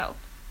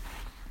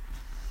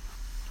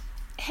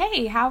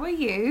Hey, how are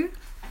you?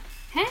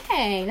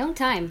 Hey, long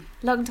time.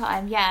 Long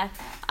time, yeah.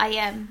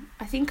 I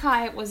think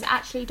I was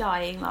actually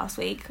dying last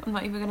week. I'm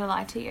not even going to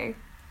lie to you.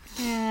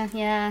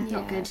 Yeah,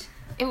 not good.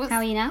 It was How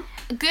are you now?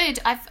 good.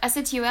 I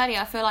said to you earlier,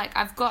 I feel like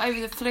I've got over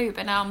the flu,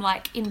 but now I'm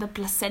like in the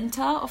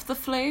placenta of the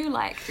flu.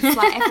 Like, it's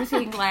like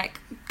everything like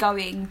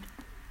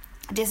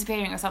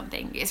disappearing or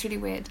something. It's really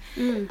weird.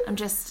 I'm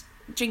just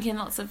drinking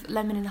lots of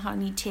lemon and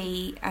honey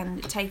tea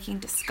and taking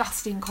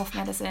disgusting cough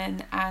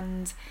medicine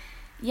and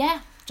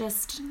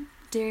just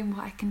doing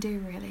what I can do,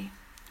 really.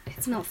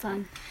 It's not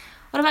fun.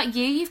 What about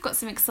you? You've got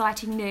some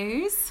exciting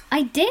news.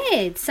 I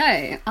did. So,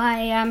 I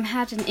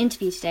had an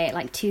interview today at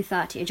like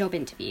 2:30, a job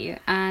interview.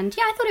 And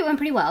yeah, I thought it went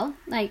pretty well.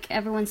 Like,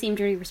 everyone seemed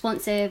really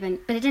responsive,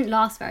 but it didn't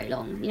last very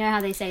long. You know how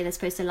they say they're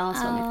supposed to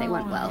last long if they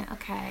went well?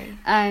 Okay.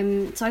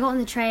 So I got on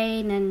the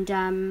train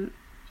and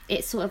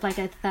it's sort of like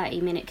a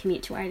 30-minute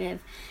commute to where I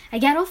live. I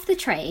get off the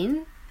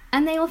train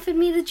and they offered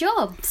me the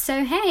job.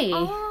 So, hey.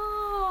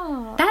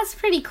 Oh. That's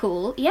pretty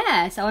cool.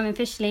 Yeah, so I'm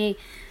officially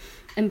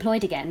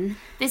employed again.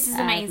 This is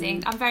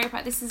amazing. I'm very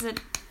proud. This is a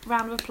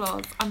round of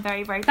applause. I'm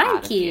very, very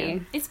proud of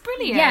you. It's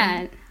brilliant.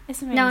 Yeah.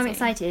 It's amazing. No, I'm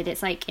excited.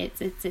 It's like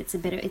it's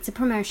a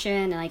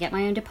promotion, and I get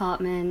my own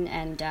department,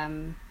 and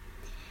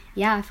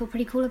I feel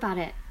pretty cool about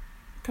it.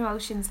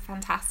 Promotions are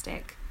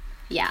fantastic.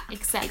 Yeah,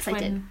 except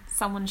excited. When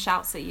someone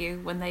shouts at you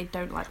when they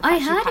don't like the I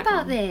fact heard you've had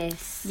about one.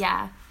 this.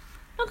 Yeah.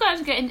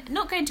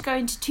 Not going to go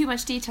into too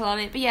much detail on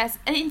it, but yes,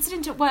 an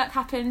incident at work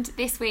happened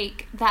this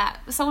week that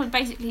someone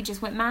basically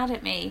just went mad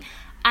at me,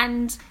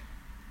 and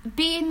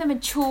being the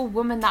mature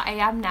woman that I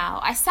am now,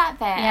 I sat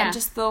there and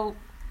just thought,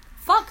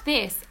 fuck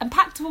this, and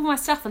packed up all my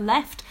stuff and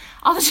left.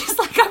 I was just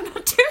like, I'm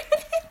not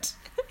doing it.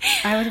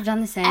 I would have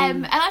done the same.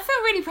 And I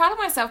felt really proud of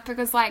myself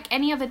because, like,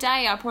 any other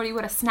day I probably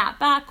would have snapped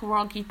back or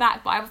argued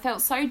back, but I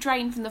felt so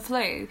drained from the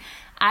flu,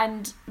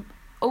 and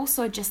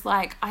also just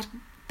like,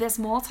 there's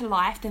more to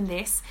life than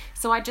this.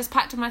 So I just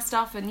packed up my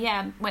stuff and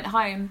went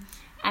home,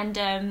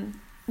 and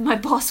my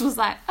boss was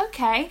like,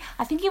 okay.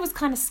 I think he was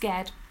kind of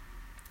scared.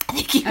 I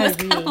think he was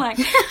kind of like,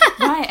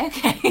 right,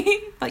 okay.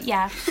 But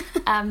yeah,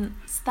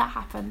 so that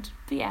happened.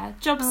 But yeah,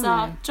 jobs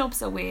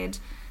are weird.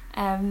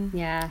 But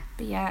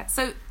yeah,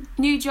 so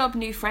new job,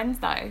 new friends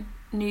though.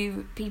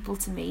 New people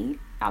to meet.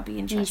 That'll be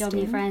interesting. New job,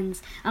 new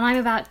friends. And I'm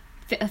about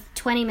a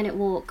 20-minute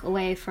walk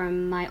away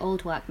from my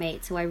old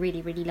workmates who I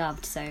really, really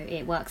loved. So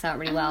it works out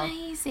really well.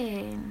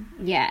 Amazing.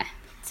 Yeah.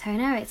 So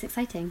no, it's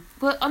exciting.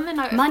 Well, on the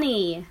note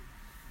money.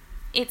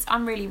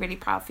 I'm really, really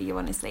proud for you,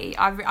 honestly.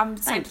 I'm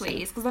so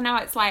pleased because I know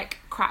it's like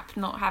crap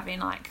not having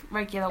like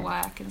regular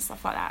work and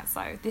stuff like that.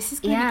 So this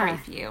is going to be great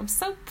for you. I'm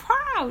so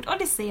proud.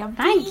 Honestly, I'm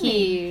Thank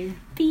you.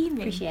 Beaming.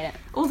 Appreciate it.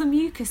 All the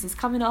mucus is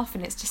coming off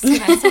and it's just,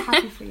 I'm so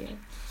happy for you.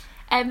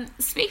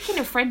 Speaking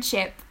of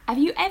friendship, have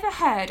you ever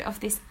heard of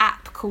this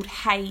app called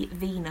Hey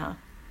Vina?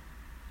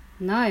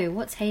 No,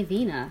 what's Hey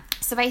Vina?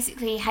 So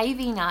basically, Hey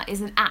Vina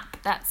is an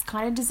app that's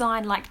kind of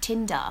designed like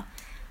Tinder,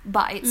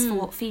 but it's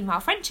for female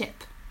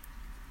friendship.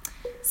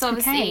 So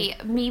obviously,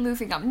 me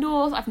moving up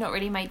north, I've not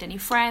really made any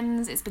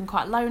friends. It's been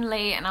quite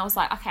lonely, and I was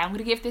like, okay, I'm going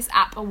to give this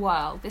app a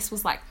whirl. This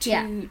was like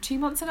two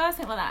months ago,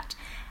 something like that.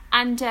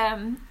 And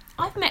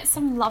I've met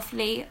some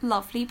lovely,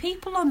 lovely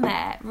people on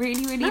there.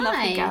 Really, really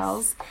lovely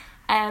girls.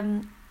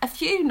 A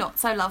few not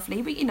so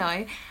lovely, but you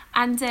know.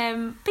 And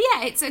but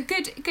yeah, it's a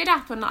good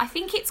app, and I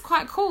think it's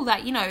quite cool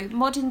that, you know,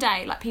 modern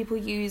day, like, people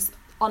use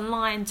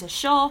online to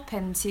shop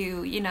and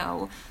to, you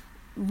know,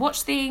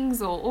 watch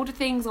things or order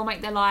things or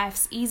make their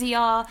lives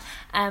easier.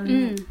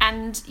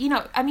 And, you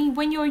know, I mean,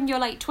 when you're in your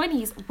late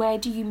 20s, where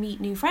do you meet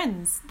new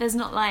friends? There's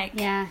not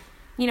like...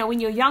 You know,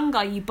 when you're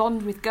younger, you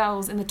bond with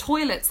girls in the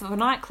toilets of a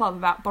nightclub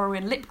about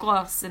borrowing lip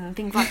gloss and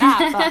things like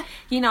that. But,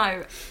 you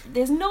know,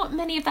 there's not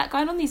many of that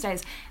going on these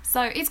days.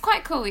 So it's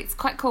quite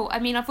cool. I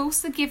mean, I've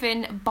also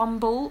given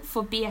Bumble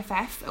for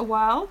BFF a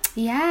whirl.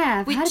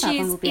 Yeah, I've heard about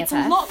Bumble BFF. It's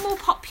a lot more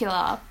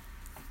popular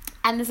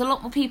and there's a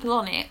lot more people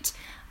on it.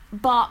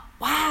 But,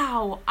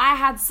 wow, I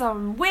had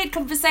some weird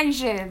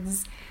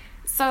conversations.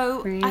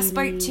 So I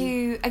spoke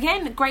to,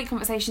 again, great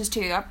conversations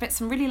too. I've met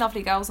some really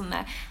lovely girls on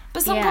there.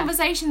 But some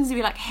conversations would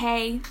be like,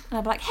 hey. And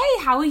I'd be like,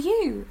 hey, how are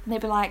you? And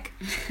they'd be like,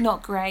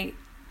 not great.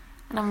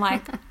 And I'm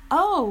like,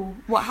 oh,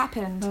 what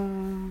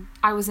happened?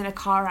 I was in a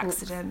car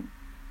accident.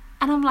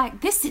 And I'm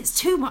like, this is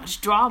too much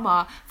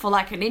drama for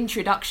like an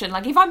introduction.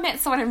 Like, if I met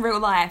someone in real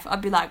life,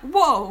 I'd be like,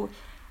 whoa.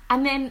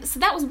 And then, so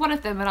that was one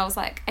of them. And I was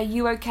like, are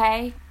you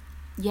okay?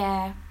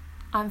 Yeah,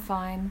 I'm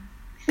fine.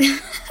 I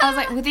was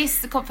like, well, these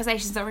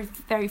conversations are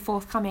very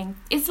forthcoming.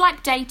 It's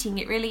like dating,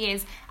 it really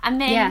is.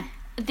 And then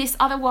this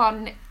other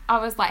one, I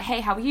was like,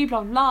 hey, how are you,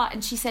 blah, blah, blah.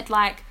 And she said,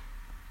 like,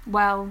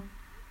 well,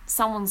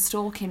 someone's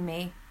stalking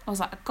me. I was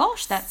like,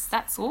 gosh, that's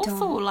awful.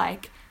 Don't.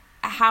 Like,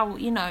 how,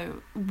 you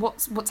know,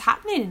 what's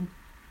happening?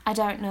 I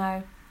don't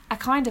know. I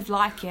kind of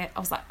like it. I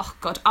was like, oh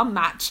God,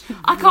 unmatched.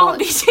 I can't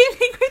be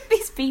dealing with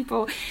these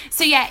people.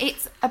 So yeah,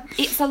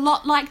 it's a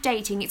lot like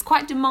dating. It's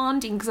quite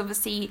demanding because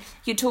obviously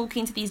you're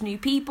talking to these new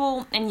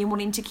people and you're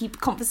wanting to keep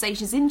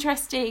conversations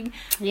interesting.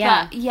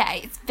 Yeah. But yeah,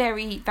 it's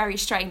very, very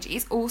strange.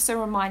 It's also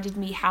reminded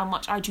me how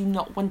much I do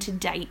not want to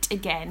date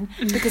again,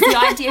 because the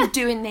idea of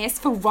doing this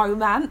for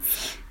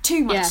romance,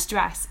 too much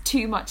stress.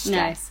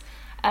 No.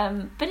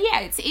 But yeah,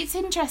 it's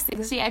interesting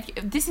because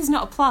this is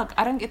not a plug.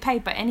 I don't get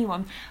paid by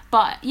anyone,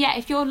 but yeah,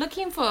 if you're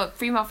looking for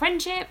female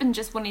friendship and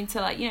just wanting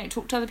to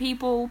talk to other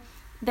people,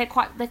 they're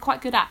quite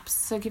good apps.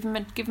 So give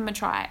them a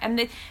try.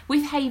 And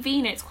with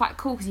Havina, it's quite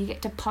cool because you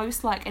get to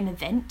post like an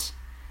event,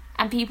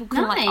 and people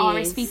can like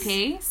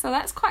RSVP. So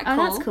that's quite cool.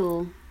 Oh, that's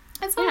cool.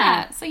 That's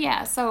that. So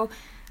yeah, so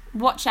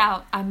watch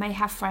out. I may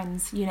have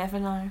friends. You never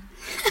know.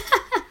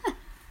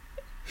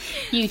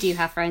 You do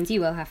have friends.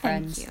 You will have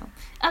friends. Thank you.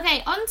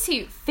 Okay, on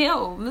to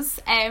films.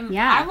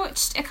 I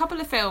watched a couple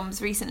of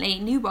films recently,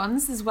 new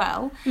ones as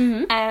well.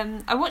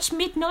 Mm-hmm. I watched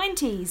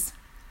Mid-90s.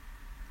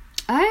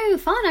 Oh,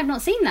 fun. I've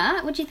not seen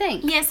that. What do you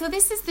think? Yeah, so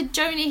this is the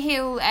Jonah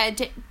Hill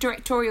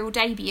directorial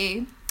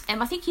debut.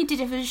 I think he did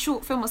it as a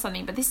short film or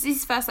something, but this is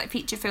his first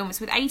feature film. It's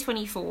with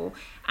A24,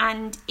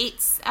 and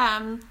it's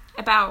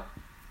about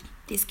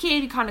this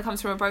kid who kind of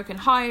comes from a broken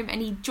home,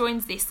 and he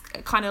joins this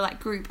kind of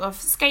group of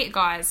skater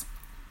guys.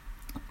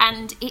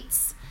 And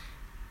it's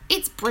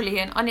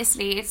brilliant,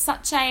 honestly. It's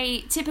such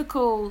a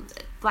typical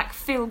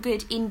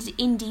feel-good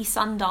indie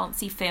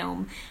Sundancey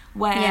film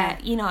where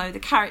the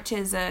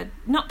characters are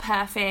not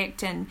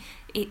perfect, and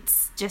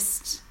it's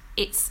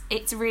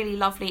it's really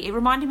lovely. It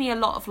reminded me a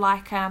lot of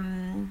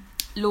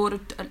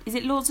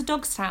Lords of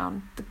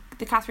Dogstown,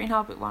 the Catherine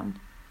Hardwicke one.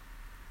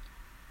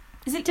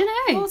 Is it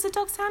Lords of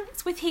Dogstown?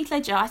 It's with Heath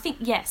Ledger, I think.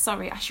 Yeah,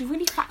 sorry, I should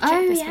really fact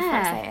check this before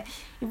I say it.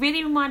 It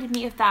really reminded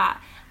me of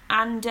that,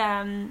 and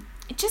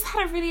it just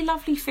had a really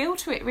lovely feel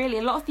to it, really.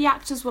 A lot of the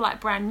actors were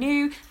brand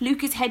new.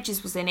 Lucas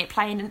Hedges was in it,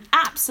 playing an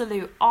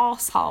absolute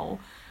arsehole.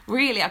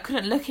 Really, I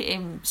couldn't look at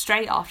him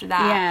straight after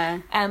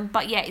that. Yeah.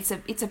 But yeah, it's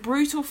a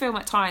brutal film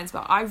at times,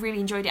 but I really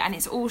enjoyed it, and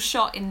it's all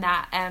shot in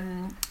that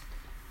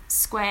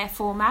square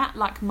format,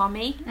 like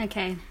Mummy.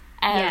 Okay.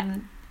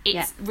 And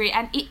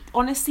it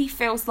honestly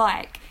feels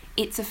like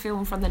it's a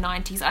film from the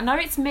 90s. I know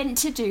it's meant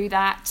to do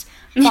that,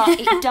 but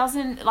it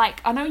doesn't.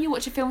 I know you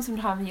watch a film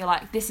sometime and you're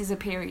like, this is a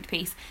period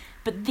piece.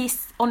 But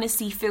this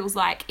honestly feels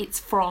like it's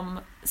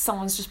from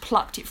someone's just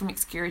plucked it from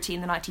obscurity in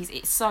the 90s.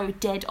 It's so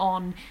dead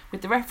on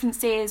with the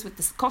references, with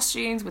the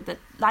costumes, with the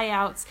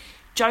layouts.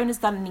 Jonah's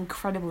done an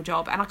incredible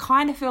job, and I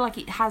kind of feel like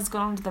it has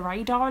gone under the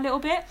radar a little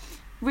bit.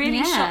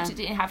 Really shocked it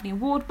didn't have any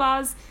award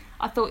buzz.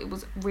 I thought it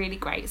was really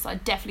great, so I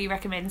definitely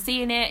recommend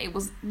seeing it. It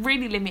was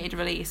really limited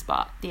release,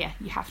 but yeah,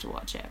 you have to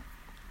watch it.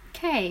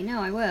 Okay,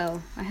 no, I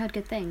will. I heard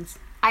good things.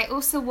 I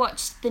also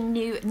watched the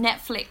new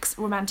Netflix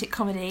romantic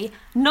comedy,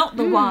 not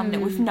the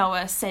one with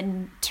Noah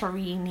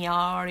Centineo.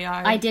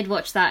 I did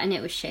watch that and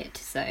it was shit,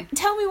 so...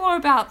 Tell me more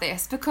about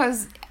this,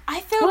 because I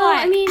feel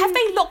have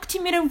they locked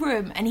him in a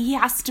room and he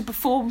has to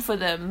perform for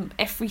them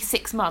every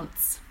 6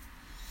 months?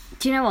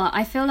 Do you know what?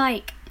 I feel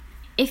like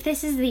if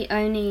this is the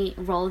only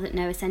role that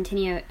Noah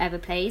Centineo ever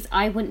plays,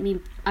 I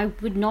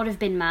would not have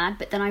been mad,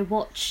 but then I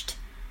watched...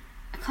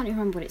 I can't even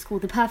remember what it's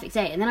called, The Perfect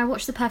Date, and then I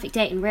watched The Perfect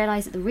Date and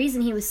realised that the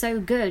reason he was so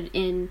good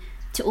in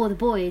To All the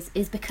Boys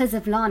is because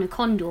of Lana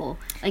Condor.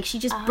 She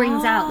just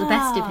brings out the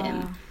best of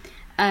him.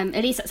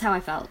 At least that's how I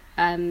felt.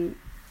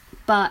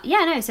 But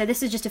yeah, no, so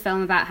this is just a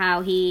film about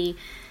how he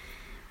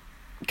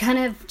kind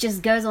of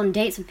just goes on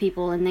dates with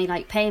people and they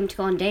pay him to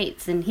go on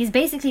dates, and he's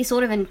basically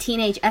sort of a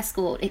teenage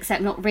escort,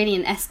 except not really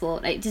an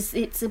escort.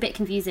 It's a bit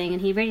confusing,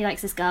 and he really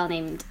likes this girl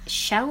named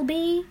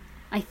Shelby,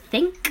 I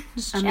think.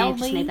 I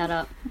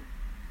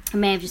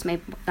may have just made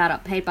that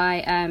up. Played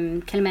by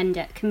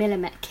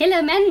Camila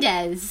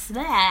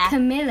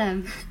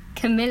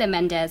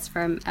Mendes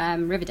from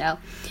Riverdale.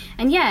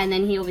 And yeah, and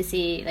then he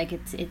obviously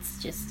it's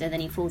just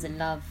then he falls in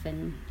love,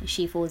 and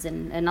she falls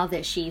in love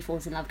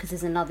because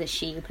there's another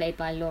she played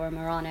by Laura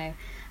Marano.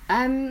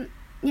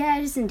 Yeah,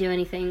 it just didn't do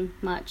anything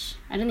much.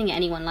 I don't think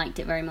anyone liked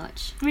it very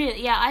much.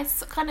 Really? Yeah,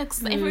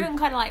 everyone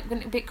kind of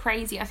went a bit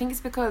crazy. I think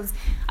it's because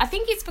I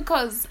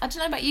don't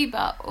know about you,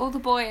 but All the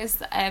Boys,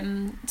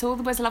 To All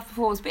the Boys I Loved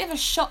Before was a bit of a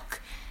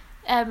shock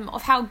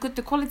of how good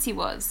the quality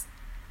was.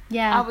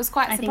 Yeah, I was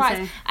quite surprised.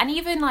 Think so. And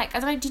even I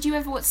don't know, did you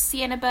ever watch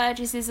Sienna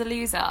Burgess is a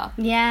Loser?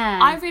 Yeah,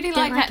 I really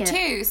like that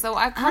too. So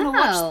I kind of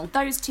watched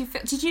those two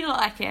films. Did you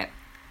not like it?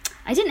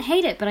 I didn't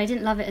hate it, but I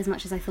didn't love it as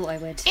much as I thought I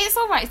would. It's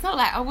alright. It's not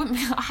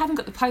I haven't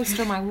got the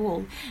poster on my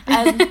wall,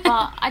 but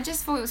I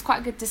just thought it was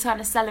quite good to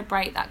kind of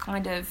celebrate that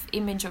kind of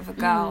image of a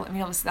girl. I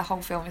mean, obviously the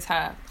whole film is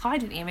her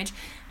hiding the image,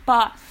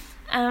 but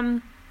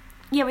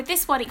yeah, with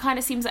this one, it kind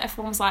of seems like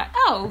everyone's like,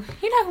 oh,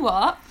 you know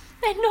what?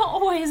 They're not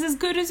always as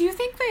good as you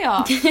think they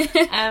are.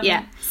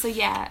 Yeah. So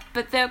yeah,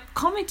 but the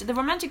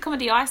romantic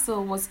comedy I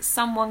saw was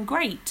Someone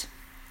Great.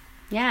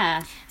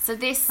 Yeah. So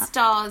this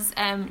stars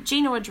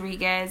Gina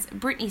Rodriguez,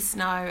 Brittany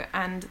Snow,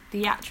 and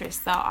the actress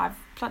that I've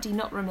bloody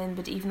not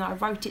remembered, even though I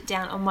wrote it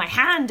down on my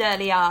hand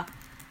earlier.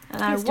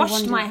 And I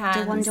washed my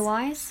hands. DeWanda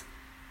Wise?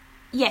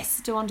 Yes,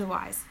 DeWanda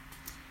Wise.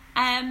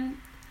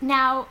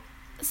 Now,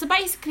 so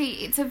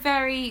basically, it's a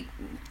very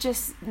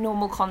just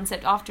normal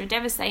concept. After a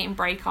devastating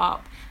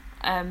breakup,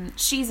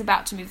 she's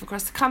about to move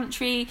across the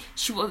country.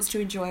 She wants to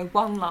enjoy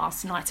one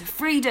last night of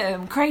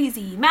freedom,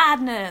 crazy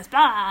madness,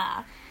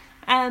 blah.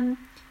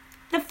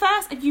 The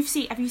first, have you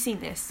seen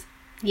this?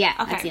 Yeah,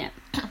 okay. I've seen it.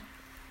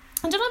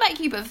 I don't know about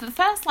you, but for the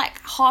first like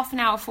half an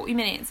hour, 40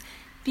 minutes,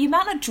 the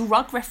amount of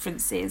drug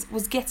references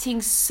was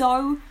getting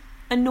so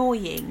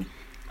annoying.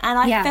 And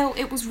I felt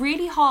it was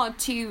really hard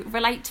to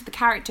relate to the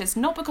characters,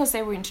 not because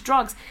they were into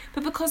drugs,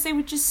 but because they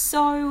were just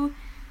so...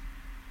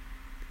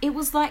 It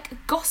was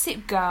like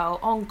Gossip Girl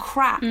on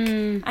crack.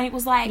 And it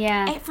was like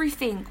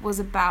everything was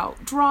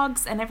about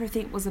drugs and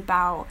everything was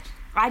about...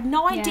 I had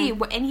no idea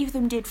what any of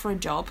them did for a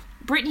job.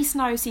 Brittany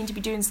Snow seemed to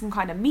be doing some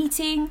kind of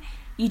meeting.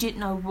 You didn't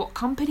know what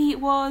company it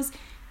was.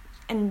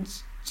 And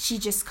she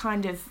just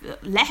kind of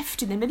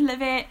left in the middle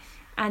of it.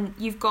 And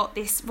you've got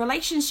this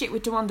relationship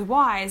with DeWanda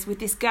Wise with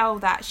this girl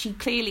that she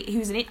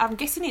clearly... I'm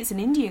guessing it's an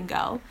Indian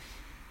girl.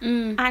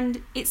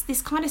 And it's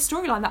this kind of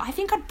storyline that I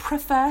think I'd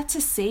prefer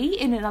to see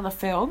in another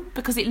film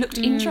because it looked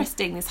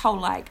interesting. This whole,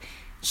 like,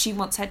 she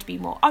wants her to be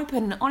more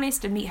open and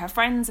honest and meet her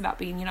friends about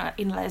being, you know,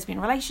 in a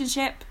lesbian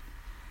relationship.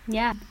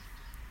 Yeah.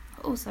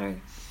 Oh,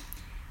 sorry.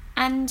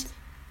 And,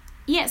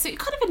 yeah, so it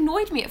kind of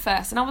annoyed me at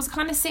first. And I was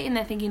kind of sitting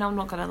there thinking, I'm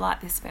not going to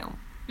like this film.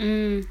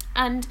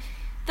 And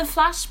the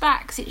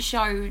flashbacks it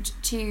showed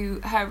to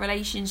her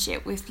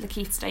relationship with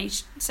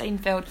Lakeith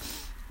Stanfield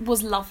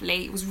was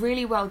lovely. It was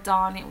really well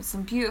done. It was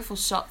some beautiful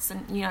shots,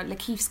 and you know,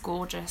 Lakeith's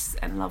gorgeous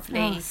and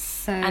lovely.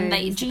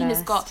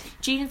 Gina's got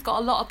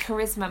a lot of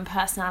charisma and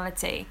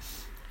personality,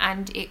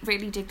 and it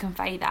really did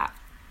convey that.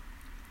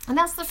 And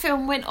as the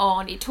film went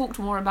on, it talked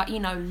more about, you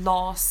know,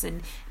 loss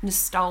and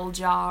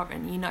nostalgia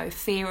and, you know,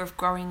 fear of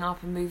growing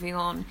up and moving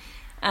on.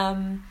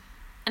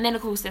 And then,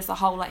 of course, there's the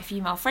whole, like,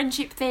 female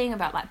friendship thing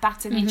about, like,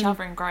 battling each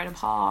other and growing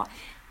apart.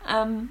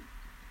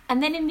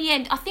 And then in the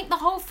end, I think the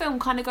whole film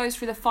kind of goes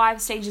through the 5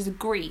 stages of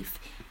grief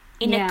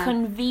in a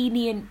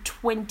convenient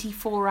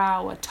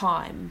 24-hour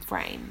time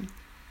frame,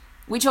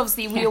 which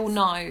obviously we all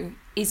know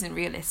isn't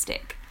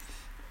realistic.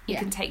 It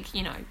can take,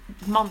 you know,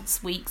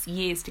 months, weeks,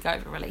 years to go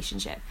over a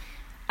relationship.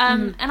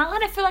 And I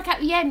kind of feel like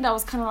at the end I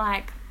was kind of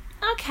like,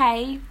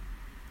 okay,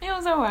 it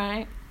was all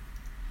right.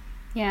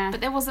 Yeah.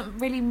 But there wasn't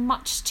really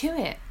much to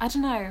it. I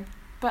don't know.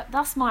 But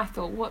that's my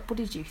thought. What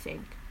did you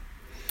think?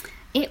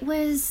 It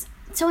was...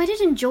 So I did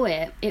enjoy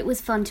it. It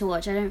was fun to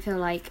watch. I don't feel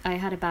like I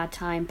had a bad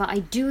time. But I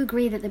do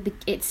agree that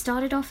it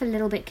started off a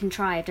little bit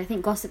contrived. I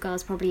think Gossip Girl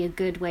is probably a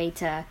good way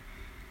to...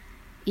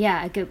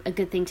 Yeah, a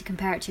good thing to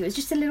compare it to. It was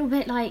just a little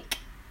bit like...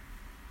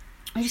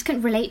 I just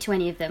couldn't relate to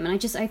any of them. And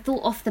I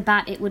thought off the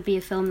bat it would be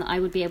a film that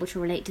I would be able to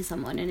relate to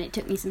someone. And it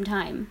took me some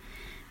time.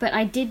 But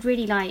I did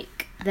really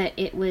like that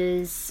it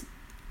was...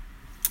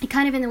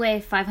 kind of in the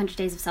way 500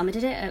 Days of Summer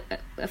did it,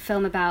 a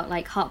film about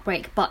like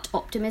heartbreak but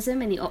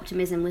optimism, and the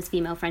optimism was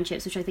female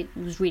friendships, which I think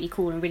was really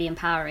cool and really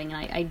empowering,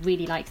 and I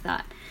really liked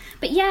that.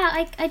 But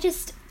yeah,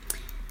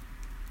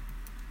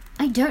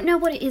 I don't know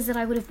what it is that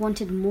I would have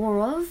wanted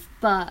more of,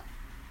 but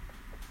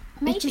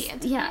maybe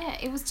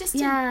it was just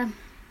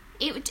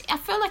I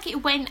feel like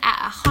it went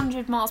at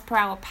 100 miles per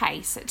hour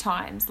pace at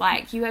times.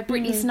 Like, you had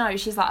Brittany Snow,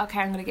 she's like,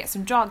 okay, I'm going to get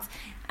some drugs,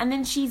 and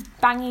then she's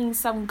banging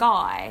some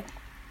guy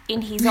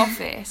in his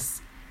office.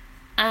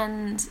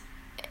 And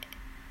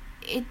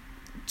I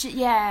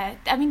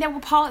mean, there were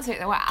parts of it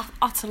that were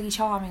utterly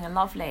charming and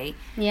lovely.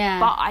 Yeah.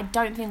 But I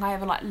don't think I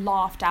ever, like,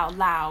 laughed out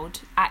loud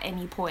at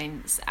any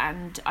points.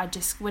 And I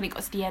just, when it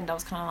got to the end, I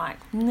was kind of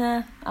like,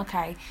 nah,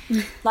 okay.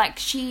 Like,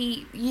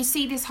 you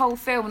see this whole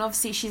film, and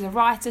obviously she's a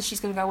writer, she's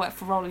going to go work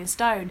for Rolling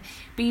Stone.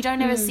 But you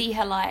don't ever see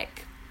her,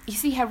 like, you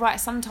see her write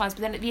sometimes,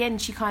 but then at the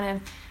end she kind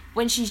of,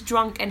 when she's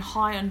drunk and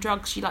high on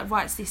drugs, she, like,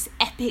 writes this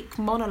epic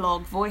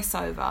monologue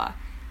voiceover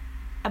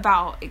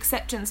about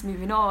acceptance,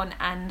 moving on,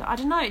 and I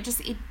don't know,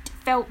 it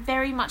felt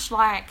very much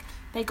like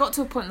they got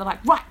to a point and they're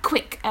like, right,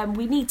 quick,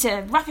 we need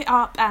to wrap it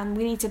up, and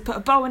we need to put a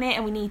bow on it,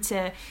 and we need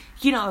to,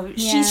 you know,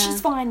 she's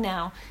fine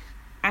now.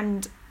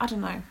 And I don't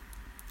know,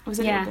 it was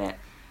a little bit...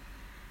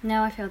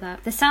 No, I feel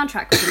that. The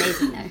soundtrack was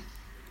amazing though.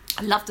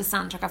 I love the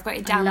soundtrack. I've got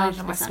it downloaded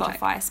on my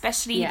Spotify,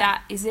 especially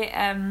that, is it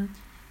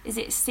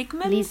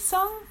Sigmund's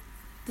song?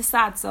 The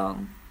sad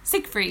song.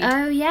 Siegfried.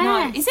 Oh, yeah.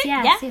 No, is it?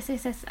 Yes.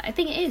 I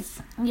think it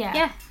is.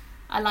 Yeah.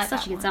 I like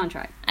such a good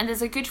soundtrack, and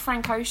there's a good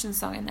Frank Ocean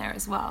song in there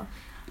as well.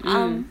 But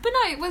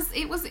no, it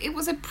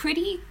was a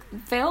pretty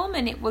film,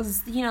 and it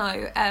was, you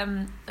know,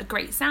 a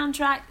great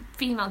soundtrack,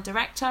 female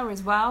director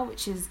as well,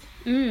 which is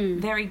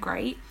very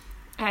great.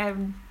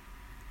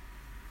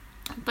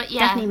 But yeah,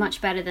 definitely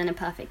much better than A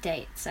Perfect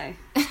Date. So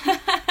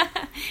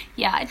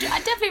yeah, I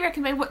definitely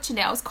recommend watching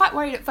it. I was quite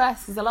worried at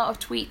first because a lot of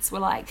tweets were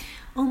like,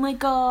 oh my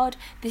god,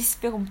 this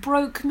film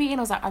broke me, and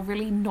I was like, I'm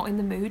really not in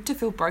the mood to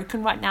feel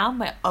broken right now.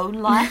 My own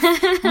life,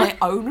 my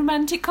own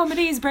romantic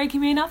comedy is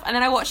breaking me enough. And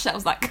then I watched it, I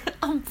was like,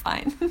 I'm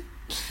fine.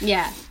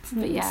 Yeah,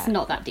 but yeah, it's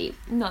not that deep,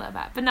 not that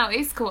bad. But no,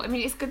 it's cool. I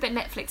mean, it's good that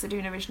Netflix are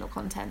doing original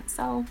content,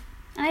 so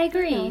I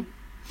agree.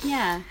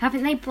 Yeah,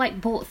 haven't they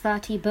like bought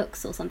 30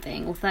 books or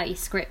something, or 30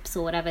 scripts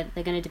or whatever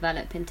they're going to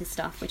develop into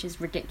stuff, which is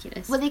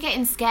ridiculous. Well, they're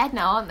getting scared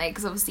now, aren't they?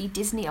 Because obviously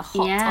Disney are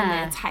hot on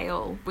their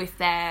tail with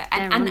their...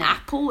 And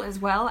Apple as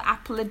well.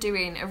 Apple are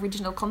doing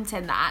original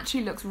content that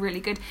actually looks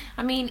really good.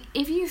 I mean,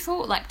 if you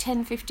thought like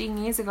 10, 15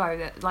 years ago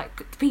that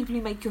like the people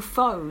who make your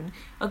phone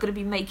are going to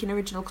be making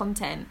original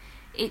content,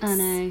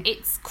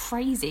 it's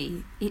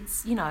crazy.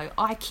 It's, you know,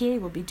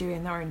 IKEA will be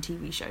doing their own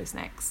TV shows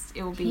next.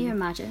 It will be... Can you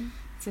imagine?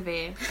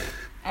 Severe.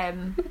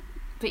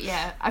 But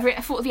yeah,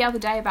 I thought the other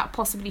day about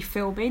possibly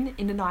filming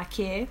in an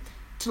IKEA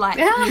to like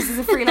use as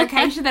a free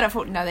location. Then I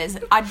thought, no,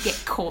 I'd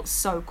get caught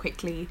so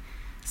quickly.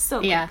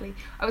 I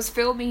was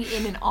filming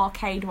in an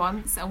arcade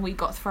once and we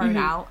got thrown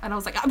out, and I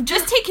was like, I'm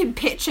just taking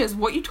pictures,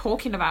 what are you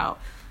talking about?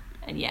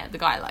 And yeah, the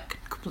guy like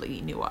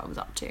completely knew what I was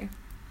up to.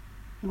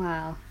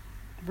 Wow,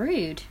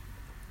 rude.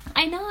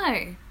 I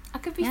know, I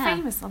could be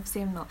famous,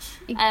 obviously I'm not.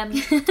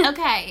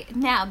 Okay,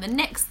 now the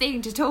next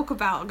thing to talk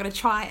about, I'm going to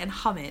try and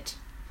hum it.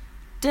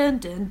 Dun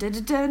dun dun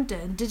dun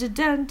dun dun dun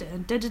dun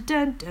dun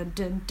dun dun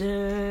dun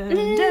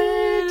dun.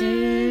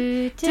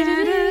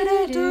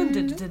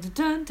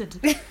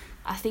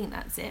 I think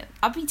that's it.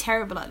 I'd be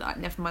terrible at that.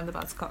 Never mind the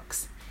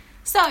Buzzcocks.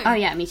 So, oh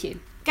yeah, me too.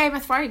 Game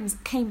of Thrones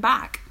came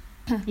back.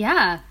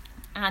 Yeah,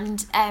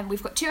 and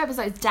we've got 2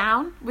 episodes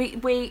down. We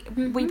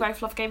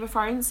both love Game of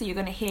Thrones, so you're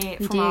going to hear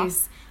from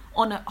us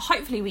on a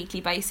hopefully weekly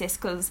basis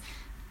because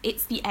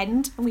it's the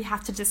end and we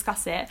have to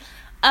discuss it.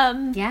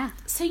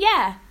 So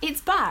yeah,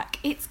 it's back.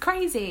 It's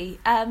crazy.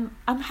 I'm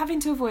having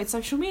to avoid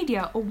social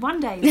media on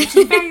Monday, which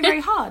is very,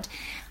 very hard.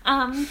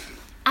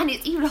 And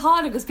it's even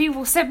harder because people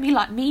will send me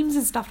like memes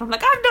and stuff. And I'm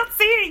like, I've not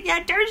seen it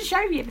yet. Don't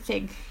show me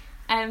anything.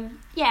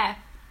 Yeah.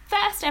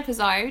 First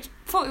episode,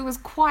 thought it was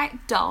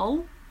quite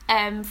dull.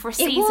 For a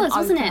season opener.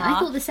 Wasn't it? I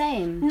thought the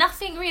same.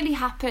 Nothing really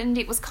happened.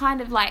 It was kind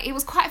of like, it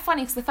was quite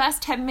funny because the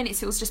first 10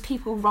 minutes it was just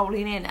people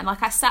rolling in, and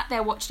like I sat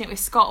there watching it with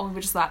Scott and we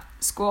were just like,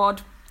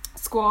 squad,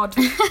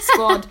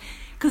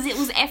 because it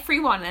was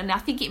everyone, and I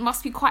think it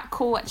must be quite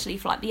cool actually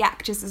for like the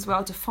actors as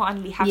well to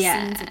finally have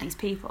scenes with these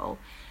people.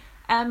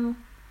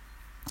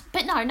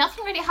 But no,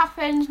 nothing really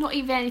happened, not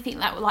even anything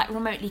that was like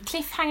remotely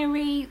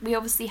cliffhangery. We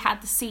obviously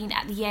had the scene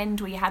at the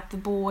end where you had the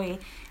boy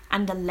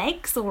and the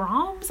legs or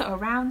arms that were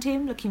around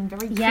him looking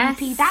very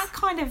creepy. That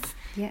kind of...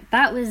 Yeah,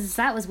 that was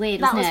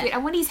weird, wasn't it? Weird.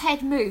 And when his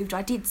head moved,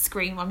 I did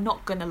scream, I'm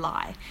not going to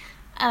lie.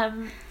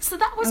 So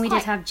that was and we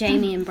did have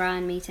Jamie and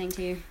Bran meeting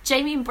too.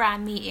 Jamie and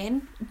Bran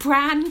meeting.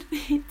 Bran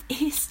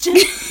is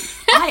just...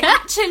 I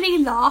actually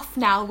laugh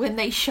now when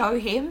they show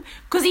him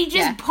because he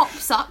just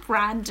pops up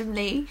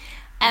randomly.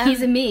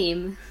 He's a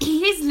meme.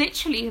 He is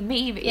literally a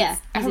meme. He's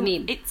a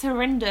meme. It's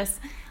horrendous.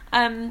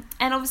 And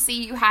obviously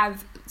you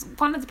have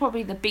one of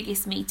probably the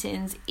biggest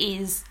meetings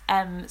is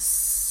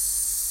Sansa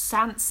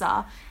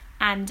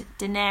and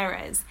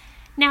Daenerys.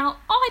 Now,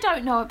 I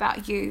don't know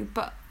about you,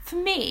 but for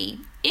me,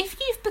 if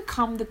you've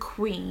become the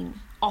queen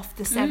of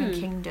the Seven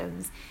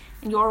Kingdoms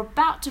and you're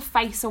about to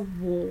face a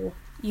war,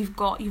 you've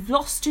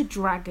lost a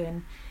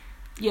dragon,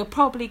 you're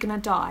probably going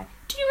to die.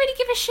 Do you really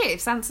give a shit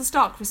if Sansa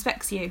Stark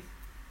respects you?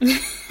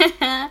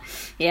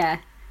 Yeah.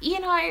 You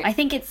know, I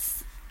think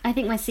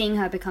we're seeing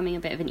her becoming a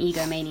bit of an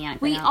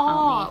egomaniac. We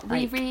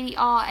really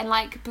are. And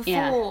like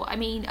before, I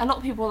mean, a lot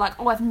of people were like,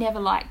 oh, I've never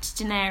liked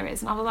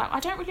Daenerys. And I was like, I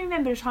don't really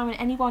remember a time when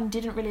anyone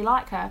didn't really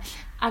like her.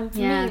 And for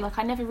me, like,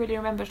 I never really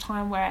remember a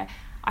time where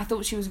I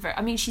thought she was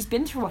she's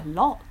been through a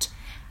lot.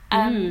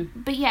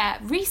 But yeah,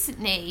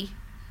 recently,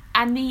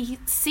 and the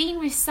scene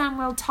with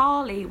Samwell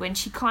Tarly when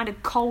she kind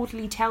of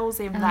coldly tells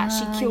him that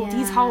she killed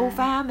his whole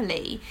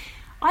family,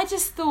 I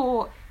just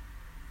thought,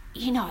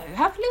 you know,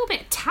 have a little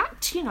bit of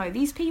tact. You know,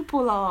 these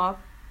people are,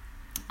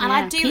 and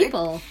I do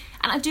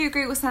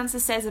agree with what Sansa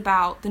says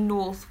about the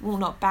North will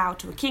not bow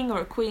to a king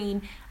or a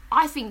queen.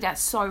 I think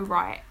that's so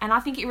right, and I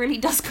think it really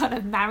does kind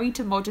of marry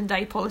to modern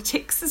day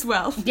politics as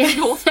well. The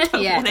North don't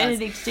want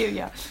anything to do with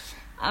you.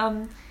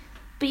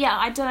 But yeah,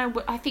 I don't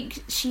know. I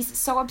think she's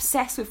so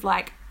obsessed with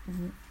like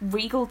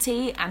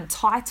regality and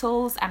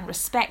titles and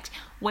respect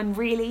when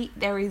really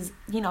there's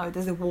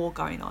a war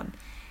going on.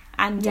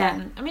 And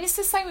I mean, it's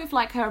the same with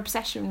like her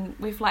obsession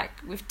with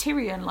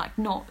Tyrion, like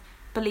not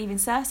believing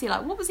Cersei.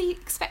 Like, what was he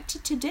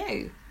expected to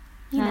do?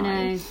 I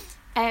know.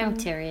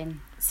 Tyrion.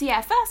 So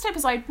yeah, first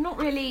episode not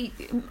really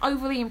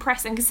overly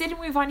impressed, and considering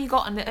we've only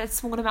got a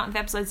small amount of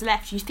episodes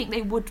left, you think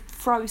they would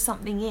throw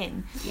something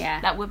in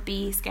that would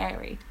be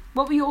scary.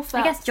 What were your thoughts?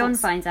 I guess Jon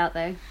finds out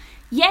though.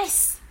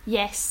 Yes.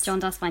 Jon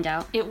does find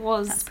out.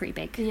 That's pretty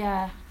big.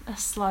 Yeah, a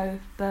slow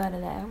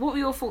burner there. What were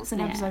your thoughts in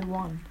episode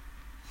 1?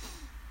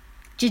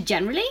 Just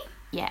generally?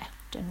 Yeah,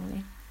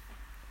 generally.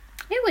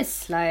 It was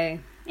slow.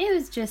 It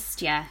was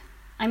just, I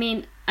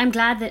mean, I'm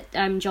glad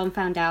that Jon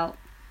found out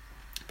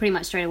pretty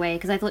much straight away,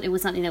 because I thought it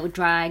was something that would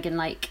drag and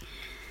like,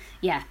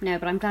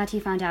 but I'm glad he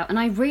found out. And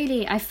I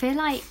feel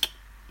like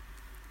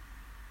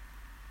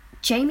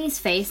Jamie's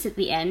face at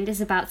the end is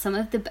about some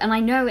of the, and I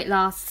know it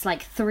lasts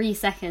like 3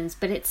 seconds,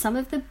 but it's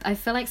I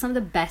feel like some of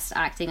the best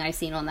acting I've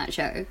seen on that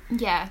show.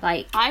 Yeah.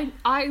 Like, I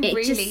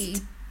really...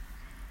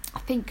 I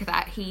think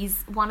that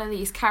he's one of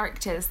these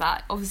characters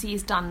that obviously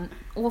has done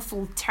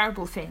awful,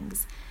 terrible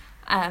things.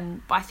 But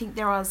I think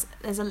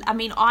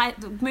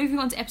moving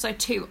on to episode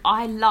 2,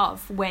 I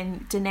love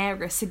when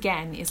Daenerys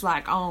again is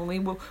like, oh,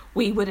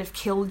 we would have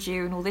killed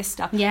you and all this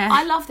stuff. Yeah.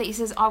 I love that he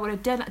says, I would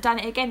have done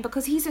it again,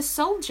 because he's a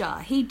soldier.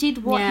 He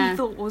did what he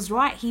thought was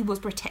right. He was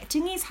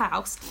protecting his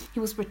house.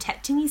 He was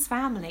protecting his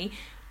family,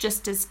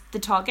 just as the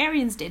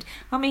Targaryens did.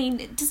 I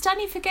mean, just don't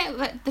you forget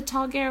that the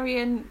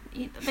Targaryen,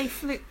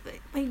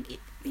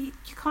 you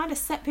kind of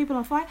set people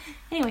on fire.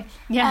 Anyway,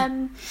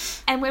 and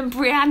when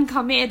Brienne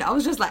come in, I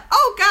was just like,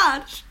 oh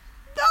gosh,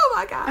 oh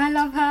my god, I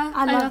love her.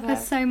 I love her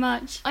so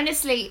much.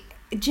 Honestly,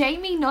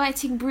 Jaime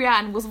knighting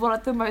Brienne was one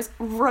of the most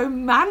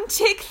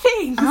romantic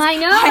things I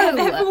know I have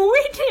ever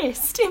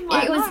witnessed in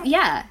my life.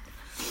 Yeah.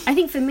 I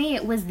think for me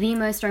it was the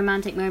most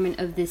romantic moment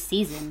of this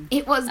season.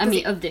 It was.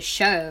 Of the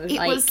show. It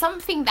was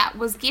something that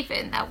was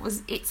given.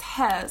 It's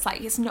hers. Like,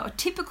 it's not a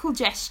typical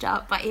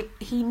gesture, but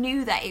he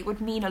knew that it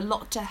would mean a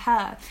lot to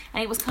her,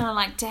 and it was kind of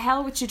like, to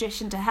hell with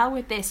tradition, to hell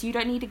with this. You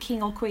don't need a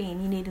king or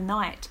queen. You need a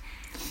knight.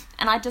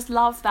 And I just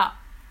love that,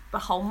 the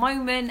whole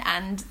moment,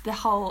 and the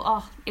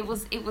whole. It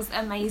was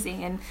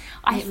amazing, and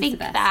I think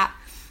that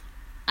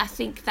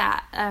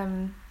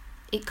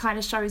it kind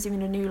of shows him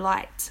in a new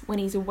light when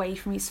he's away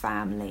from his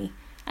family.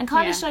 And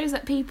kind of shows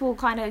that people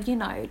kind of,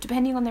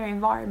 depending on their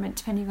environment,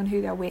 depending on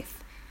who they're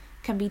with,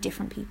 can be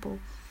different people.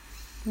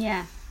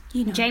 Yeah.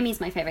 Jaime's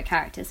my favourite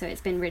character, so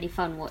it's been really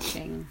fun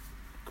watching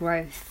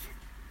growth.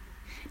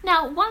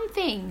 Now, one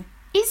thing,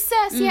 is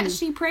Cersei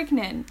actually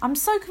pregnant? I'm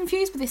so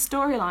confused with this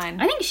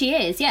storyline. I think she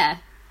is, yeah.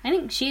 I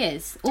think she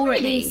is. Or really?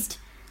 At least...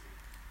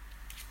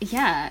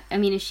 Yeah, I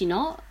mean, is she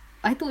not?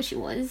 I thought she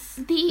was.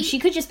 She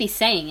could just be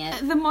saying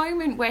it. The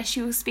moment where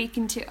she was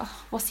speaking to...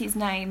 what's his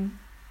name?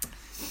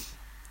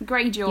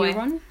 Greyjoy.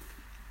 Euron?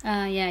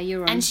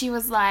 Euron. And she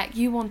was like,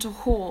 you want a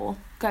whore,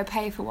 go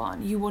pay for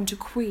one. You want a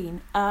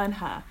queen, earn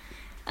her.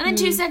 And then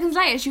 2 seconds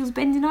later, she was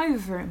bending over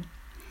for him.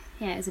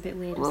 Yeah, it was a bit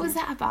weird. What was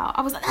that about?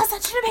 I was like, that's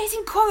such an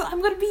amazing quote.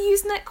 I'm going to be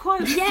using that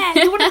quote. Yeah,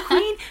 you want a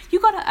queen? You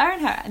got to earn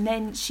her. And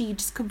then she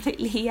just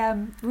completely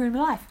ruined my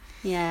life.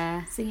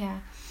 Yeah. So, yeah.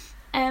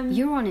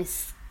 Euron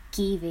is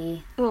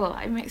skeevy. Oh,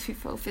 it makes me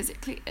feel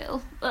physically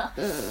ill. But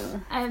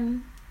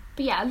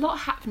yeah, a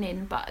lot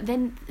happening. But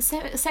then the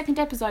second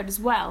episode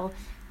as well,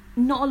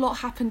 not a lot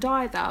happened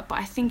either. But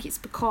I think it's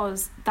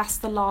because that's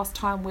the last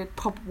time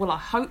I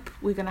hope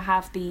we're going to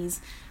have these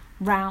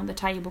round the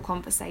table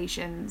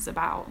conversations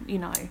about,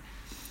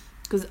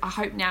 because I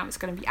hope now it's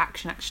going to be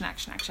action.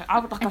 I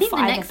would like a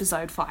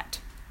 5-episode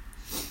fight.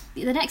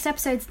 The next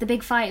episode's the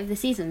big fight of the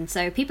season,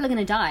 so people are going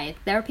to die.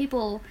 There are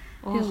people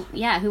who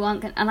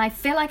aren't going to... And I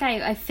feel like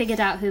I figured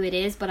out who it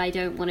is, but I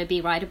don't want to be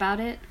right about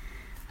it.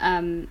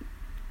 Who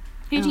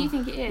do you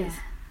think it is? Yeah.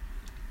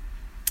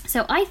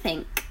 So I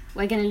think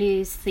we're going to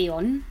lose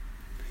Theon.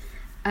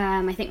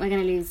 I think we're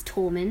going to lose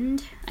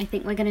Tormund. I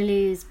think we're going to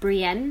lose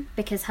Brienne,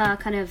 because her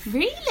kind of...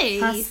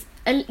 Really?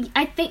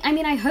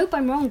 I hope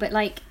I'm wrong, but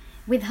like,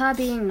 with her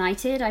being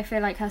knighted, I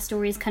feel like her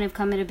story's kind of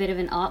come in a bit of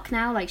an arc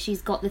now. Like,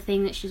 she's got the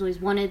thing that she's always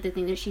wanted, the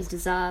thing that she's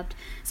deserved.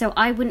 So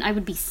I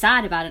would be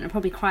sad about it and I'd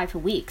probably cry for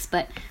weeks,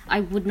 but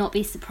I would not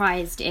be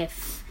surprised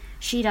if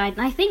she died.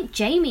 And I think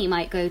Jaime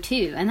might go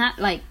too, and that,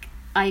 like,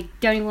 I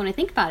don't even want to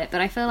think about it,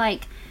 but I feel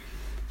like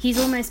he's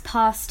almost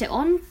passed it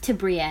on to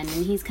Brienne,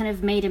 and he's kind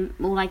of made him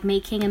more like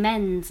making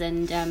amends.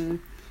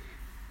 And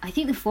I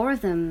think the 4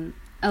 of them.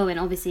 Oh, and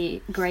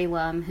obviously Grey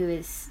Worm, who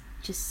is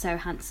just so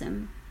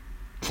handsome.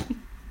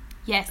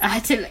 Yes,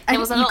 there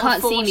was a lot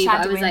of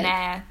foreshadowing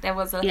there. There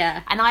was a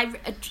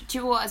and do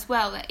you know what as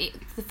well? That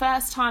the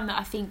first time that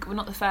I think, well,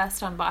 not the first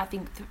time, but I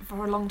think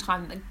for a long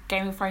time, that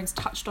Game of Thrones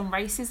touched on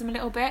racism a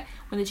little bit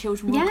when the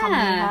children were coming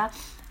here.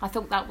 I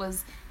thought that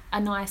was a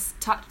nice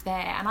touch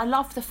there, and I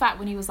loved the fact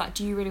when he was like,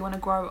 "Do you really want to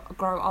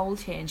grow old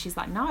here?" And she's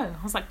like, "No."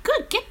 I was like,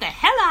 "Good, get the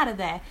hell out of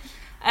there."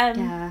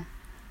 I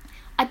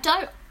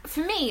don't.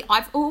 For me,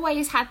 I've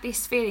always had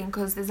this feeling,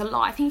 because there's a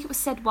lot. I think it was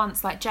said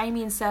once, like,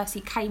 Jaime and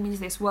Cersei came into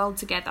this world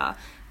together.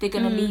 They're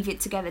going to leave it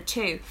together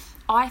too.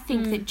 I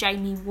think that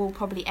Jaime will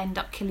probably end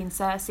up killing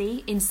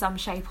Cersei in some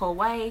shape or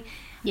way,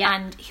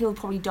 and he'll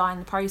probably die in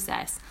the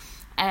process.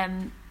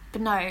 But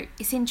no,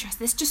 it's interesting.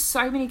 There's just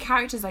so many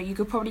characters, though. You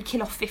could probably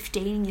kill off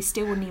 15 and you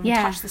still wouldn't even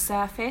touch the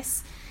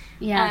surface.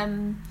 I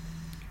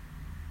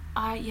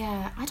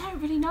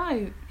don't really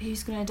know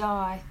who's going to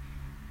die.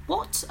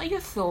 What are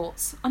your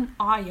thoughts on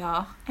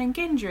Arya and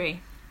Gendry?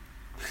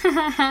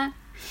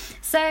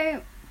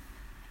 So,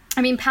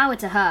 I mean, power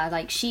to her.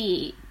 Like,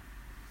 she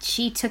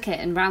took it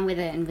and ran with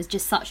it and was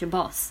just such a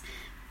boss.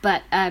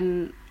 But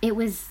it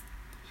was...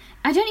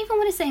 I don't even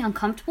want to say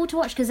uncomfortable to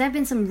watch, because there have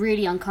been some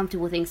really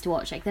uncomfortable things to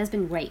watch. Like, there's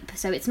been rape,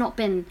 so it's not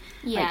been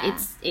like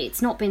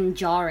it's not been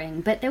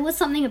jarring. But there was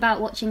something about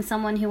watching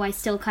someone who I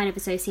still kind of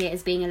associate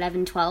as being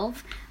 11,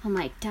 12. I'm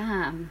like,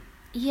 damn.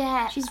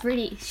 Yeah, she's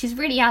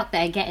really out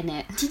there getting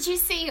it. Did you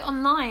see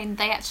online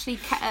they actually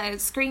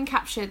screen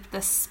captured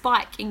the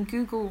spike in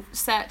Google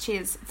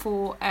searches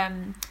for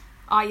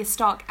Arya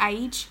Stark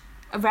age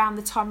around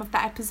the time of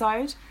that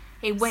episode?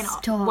 It went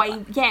up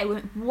way, it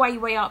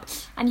went way up.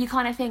 And you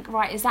kind of think,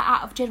 right, is that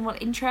out of general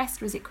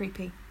interest or is it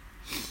creepy?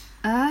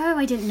 Oh,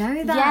 I didn't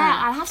know that.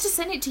 Yeah, I'll have to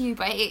send it to you,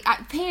 but it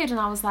appeared and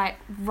I was like,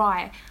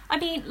 right. I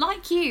mean,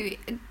 like you,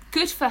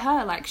 good for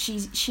her. Like,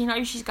 she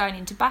knows she's going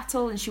into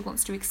battle and she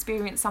wants to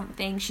experience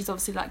something. She's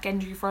obviously like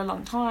Gendry for a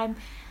long time.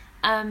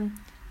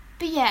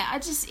 But yeah,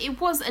 it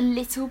was a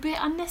little bit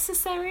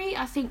unnecessary.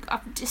 I think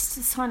I've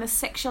just trying to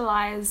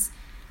sexualise,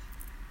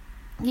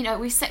 we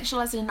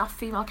sexualised enough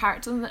female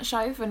characters on that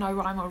show for no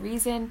rhyme or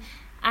reason.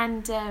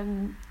 And,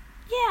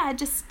 I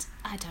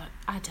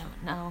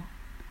don't know,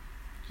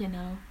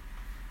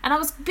 And I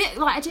was a bit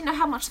like, I didn't know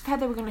how much of her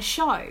they were going to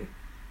show.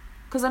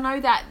 Because I know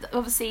that,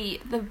 obviously,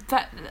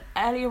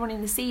 earlier on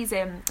in the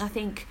season, I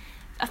think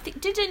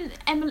didn't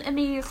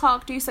Emilia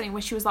Clarke do something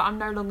where she was like, I'm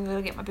no longer going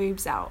to get my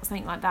boobs out, or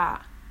something like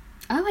that?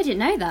 Oh, I didn't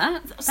know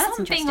that. That's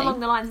something interesting. Along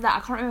the lines of that, I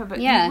can't remember,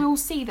 but you will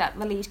see that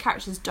the lead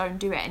characters don't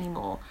do it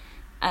anymore.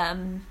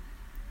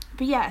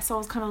 But yeah, so I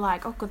was kind of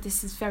like, oh god,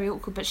 this is very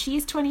awkward. But she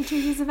is 22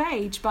 years of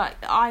age, but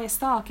Arya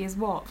Stark is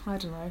what? I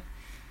don't know.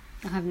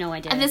 I have no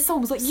idea. And then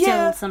someone was like,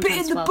 but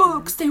in the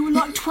books they were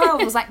like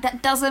 12. I was like,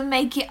 that doesn't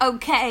make it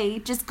okay,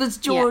 just because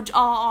George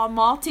R.R.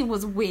 Martin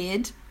was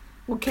weird.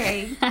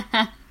 Okay.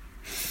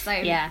 So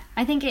yeah,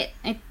 I think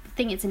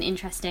it's an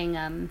interesting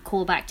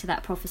callback to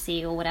that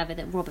prophecy or whatever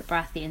that Robert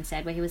Baratheon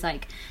said, where he was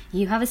like,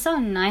 you have a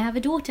son, I have a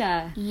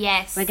daughter.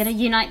 Yes. We're going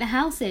to unite the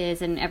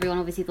houses. And everyone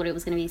obviously thought it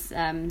was going to be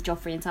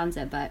Joffrey and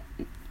Sansa, but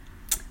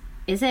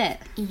is it?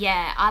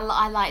 Yeah,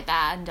 I like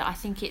that, and I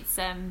think it's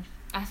a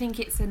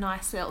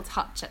nice little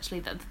touch, actually,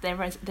 that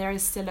there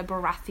is still a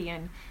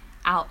Baratheon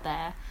out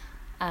there.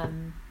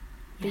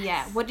 But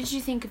yeah, what did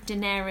you think of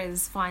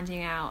Daenerys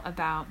finding out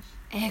about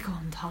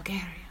Aegon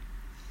Targaryen?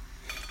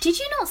 Did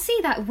you not see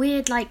that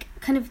weird, like,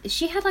 kind of...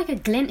 She had, like, a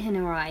glint in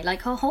her eye.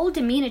 Like, her whole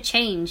demeanour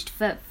changed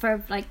for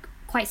like,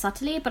 quite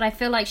subtly. But I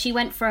feel like she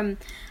went from,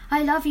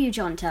 I love you,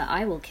 Jon, to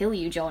I will kill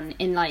you, Jon,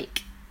 in,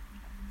 like,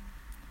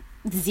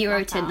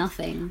 0 to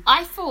nothing.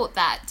 I thought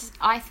that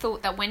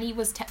when he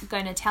was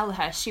going to tell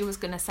her, she was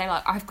going to say,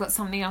 like, I've got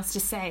something else to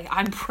say.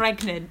 I'm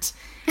pregnant.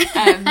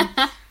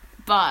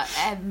 But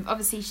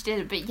obviously she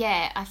didn't. But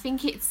yeah, I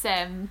think it's...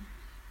 I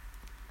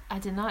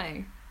don't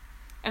know.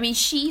 I mean,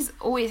 she's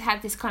always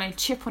had this kind of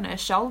chip on her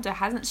shoulder,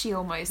 hasn't she,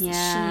 almost?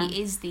 Yeah.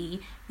 She is the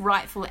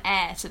rightful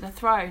heir to the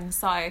throne,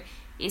 so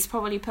it's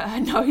probably put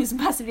her nose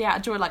massively out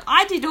of joint. Like,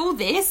 I did all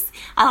this,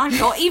 and I'm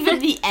not even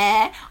the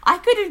heir. I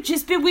could have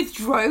just been with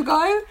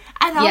Drogo,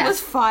 and I was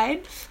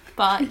fine.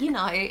 But,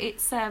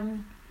 it's... I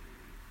don't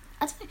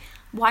know.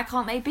 Why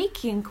can't they be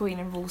king and queen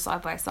and rule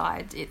side by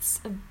side?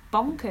 It's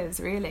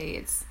bonkers,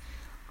 really.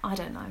 I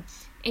don't know.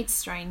 It's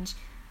strange.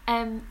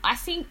 I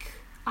think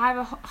I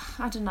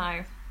don't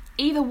know.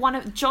 Either one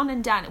of Jon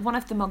and Dany, one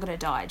of them are going to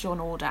die, Jon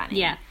or Dany.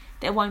 Yeah.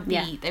 They won't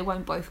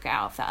both get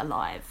out of that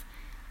alive.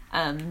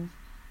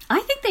 I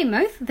think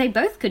they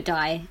both could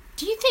die.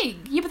 Do you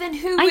think? Yeah, but then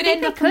who would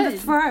end up on the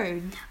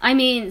throne? I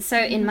mean, so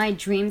in my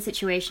dream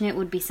situation, it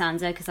would be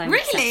Sansa, because I'm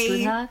obsessed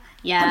with her.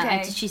 Yeah,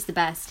 okay. She's the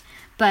best.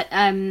 But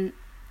I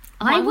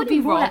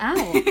wouldn't rule it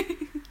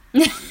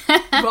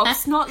out.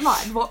 Rob's not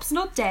lying. Rob's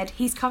not dead.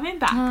 He's coming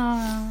back.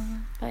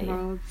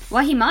 Rob.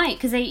 Well, he might,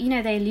 because they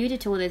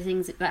alluded to all the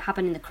things that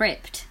happened in the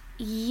crypt.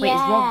 Yeah.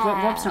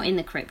 Wait, Rob's not in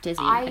the crypt, is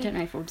he? I don't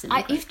know if Rob's in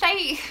the crypt. If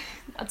they,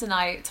 I don't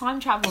know, time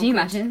travel. Can you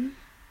imagine?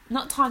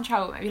 Not time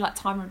travel, maybe like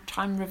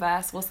time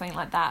reverse or something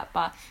like that.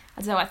 But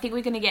I don't know. I think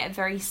we're going to get a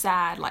very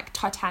sad, like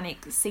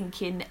Titanic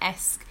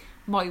sinking-esque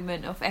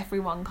moment of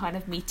everyone kind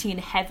of meeting in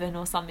heaven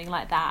or something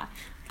like that.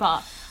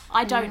 But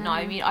I don't know.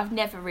 I mean, I've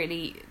never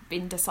really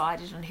been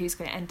decided on who's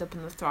going to end up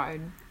on the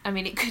throne. I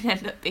mean, it could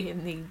end up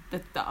being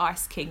the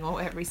Ice King or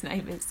whatever his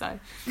name is. So,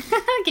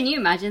 can you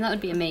imagine? That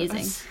would be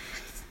amazing.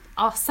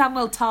 Oh,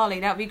 Samuel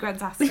Tarly, that would be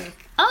fantastic.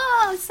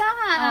 Oh, Sam!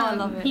 Oh, I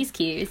love it. He's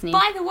cute, isn't he?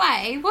 By the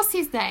way, what's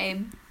his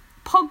name?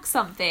 Pog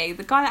something.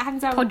 The guy that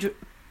hangs out with...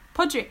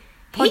 Podrick.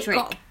 He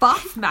got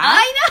buff, man.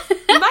 I know!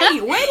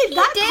 Mate, where did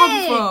that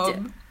come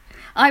from?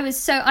 I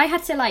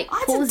had to, like,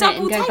 pause it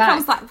and go back. I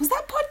was like, was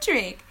that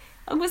Podrick?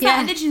 And was that...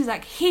 And then she was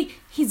like,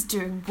 he's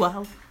doing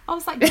well. I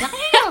was like, damn,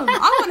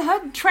 I want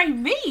her to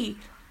train me.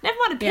 Never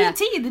mind a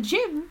PT in the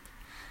gym.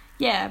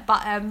 Yeah,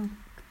 but...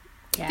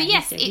 but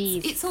yes,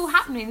 it's all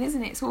happening,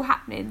 isn't it? It's all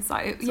happening.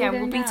 So,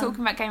 we'll be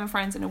talking about Game of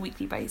Thrones on a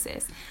weekly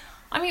basis.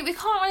 I mean, we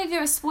can't really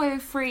do a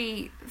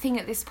spoiler-free thing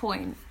at this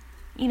point.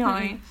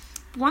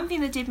 One thing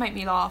that did make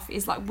me laugh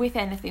is, like, with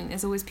anything,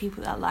 there's always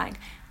people that are like,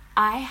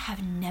 I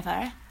have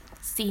never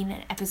seen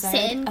an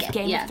episode of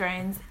Game of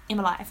Thrones in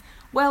my life.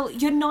 Well,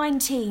 you're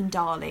 19,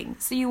 darling.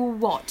 So you were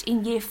what,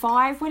 in year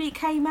 5 when it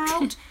came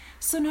out?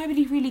 So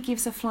nobody really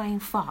gives a flying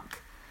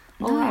fuck.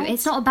 No,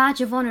 it's not a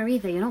badge of honour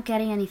either. You're not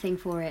getting anything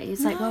for it.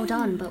 It's like, well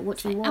done, but what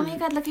do you want? Oh my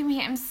god, look at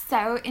me. I'm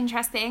so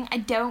interesting. I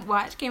don't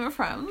watch Game of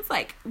Thrones.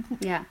 Like,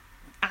 yeah.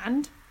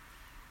 And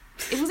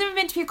it wasn't even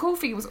meant to be a cool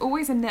thing. It was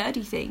always a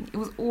nerdy thing. It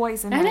was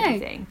always a nerdy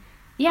thing.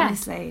 Yeah.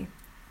 Honestly.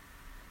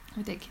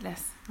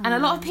 Ridiculous. And a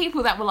lot of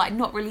people that were, like,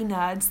 not really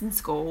nerds in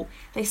school,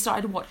 they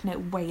started watching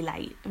it way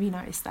late. Have you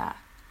noticed that?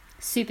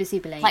 Super,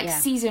 super late. Like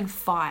season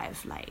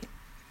 5 late.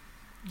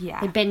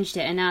 Yeah. They binged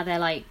it, and now they're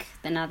like,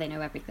 now they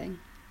know everything.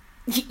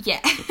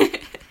 Yeah.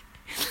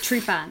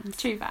 True fans.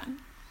 True fan.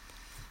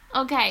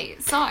 Okay,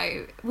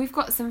 so we've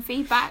got some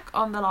feedback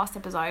on the last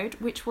episode,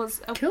 which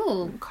was a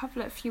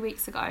few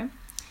weeks ago.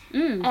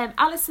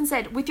 Alison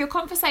said, with your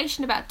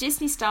conversation about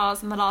Disney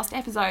stars in the last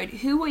episode,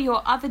 who were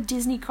your other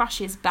Disney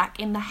crushes back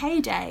in the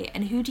heyday,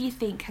 and who do you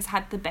think has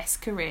had the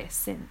best career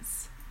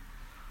since?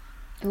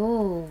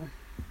 Oh.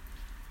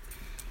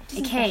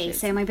 Okay,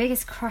 so my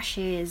biggest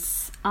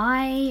crushes,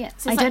 I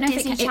don't know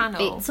Disney if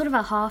Channel. it's sort of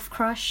a half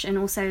crush, and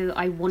also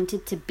I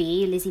wanted to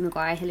be Lizzie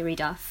McGuire, Hilary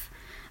Duff.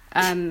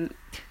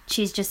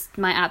 She's just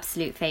my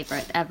absolute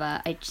favourite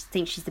ever. I just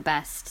think she's the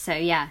best. So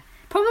yeah,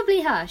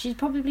 probably her. She's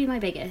probably my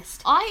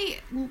biggest.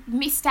 I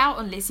missed out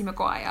on Lizzie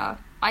McGuire.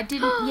 I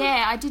didn't.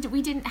 Yeah, I did.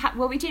 We didn't have.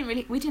 Well, we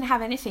didn't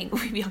have anything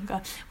when we were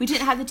younger. We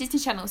didn't have the Disney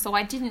Channel, so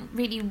I didn't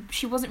really.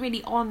 She wasn't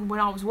really on when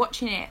I was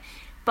watching it.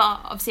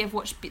 But obviously, I've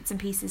watched bits and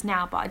pieces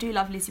now. But I do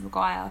love Lizzie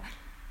McGuire.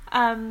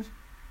 In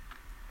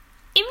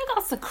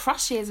regards to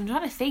crushes, I'm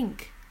trying to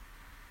think.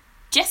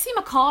 Jesse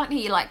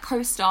McCartney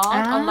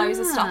co-starred on loads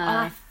of stuff, and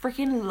I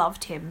freaking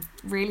loved him.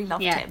 Really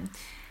loved him.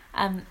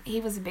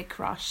 He was a big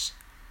crush.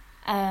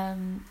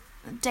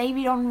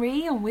 David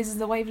Henry on Wizards of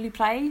the Waverly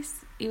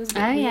Place. He was a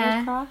bit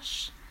weird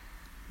crush.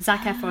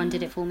 Zac Efron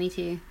did it for me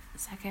too.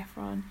 Zac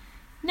Efron.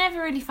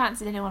 Never really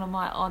fancied anyone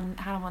on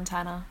Hannah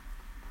Montana.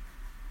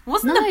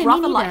 Wasn't the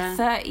brother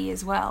 30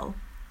 as well?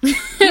 He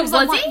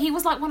was he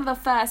was one of the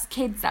first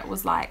kids that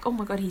was like, oh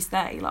my god, he's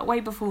 30, way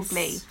before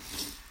Glee.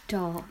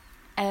 Stop.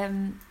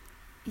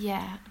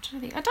 Yeah, I'm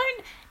trying to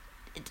think.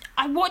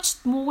 I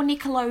watched more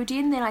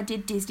Nickelodeon than I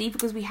did Disney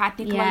because we had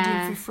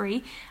Nickelodeon for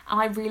free,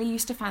 and I really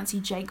used to fancy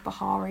Jake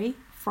Bahari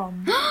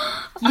from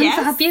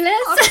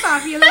Fabulous.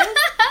 Fabulous.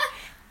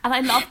 And I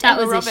loved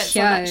Emma Roberts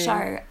on that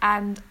show.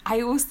 And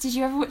I also, did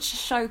you ever watch a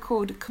show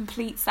called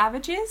Complete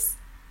Savages?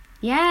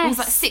 Yes. It was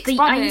like 6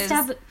 brothers. I used to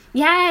have,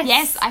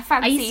 yes,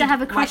 I used to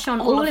have a crush on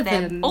all of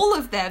them. All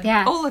of them.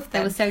 Yeah, all of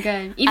them. They were so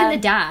good. Even the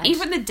dad.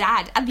 Even the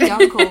dad and the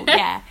uncle.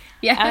 Yeah.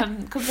 Yeah.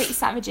 Complete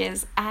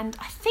Savages. And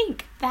I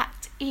think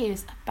that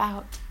is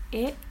about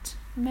it.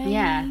 Maybe.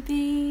 Yeah.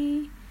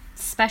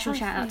 Special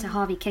shout out to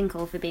Harvey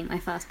Kinkle for being my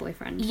first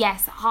boyfriend.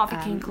 Yes, Harvey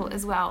Kinkle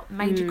as well.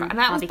 Major crush. And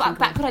that was back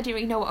when I didn't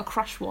really know what a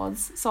crush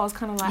was. So I was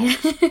kind of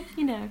like,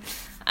 you know.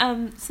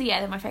 So yeah,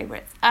 they're my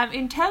favourites.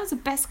 In terms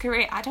of best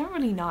career, I don't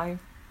really know.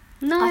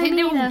 No, I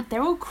think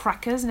they're all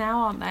crackers now,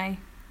 aren't they?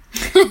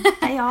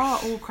 They are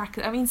all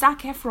crackers. I mean,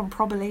 Zac Efron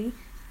probably.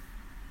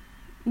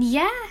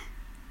 Yeah.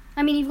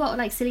 I mean, you've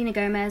got Selena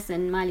Gomez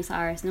and Miley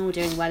Cyrus and all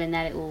doing well in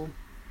their little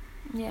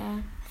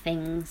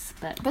things,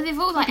 but they've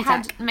all I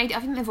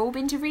think they've all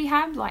been to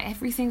rehab,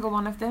 every single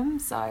one of them.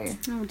 So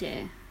oh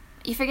dear,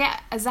 you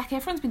forget Zac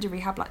Efron's been to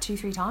rehab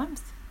 2-3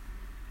 times.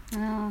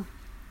 Oh,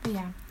 but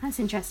yeah, that's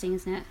interesting,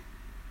 isn't it?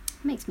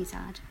 Makes me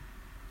sad.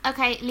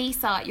 Okay,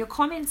 Lisa, your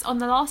comments on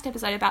the last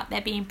episode about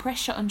there being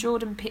pressure on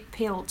Jordan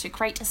Peele to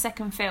create a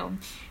second film.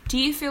 Do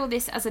you feel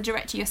this as a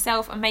director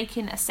yourself and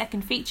making a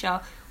second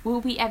feature? Will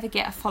we ever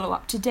get a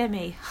follow-up to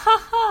Demi?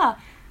 Ha ha!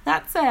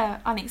 That's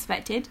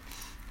unexpected.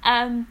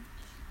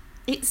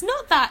 It's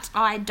not that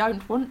I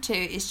don't want to,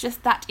 it's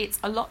just that it's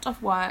a lot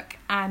of work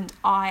and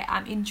I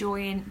am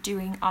enjoying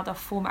doing other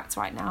formats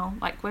right now,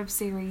 like web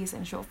series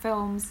and short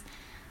films.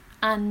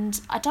 And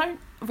I don't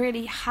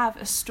really have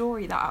a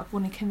story that I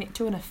want to commit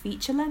to in a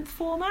feature-length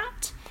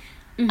format.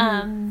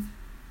 Mm-hmm.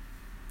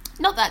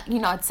 Not that,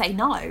 I'd say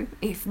no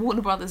if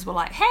Warner Brothers were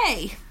like,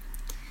 hey,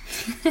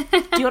 do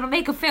you want to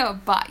make a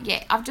film? But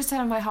yeah, I've just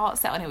had my heart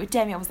set on it. With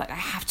Demi, I was like, I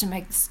have to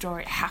make the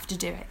story. I have to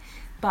do it.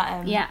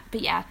 But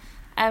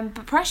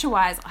but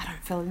pressure-wise, I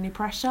don't feel any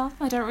pressure.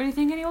 I don't really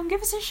think anyone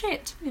gives a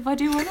shit if I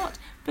do or not.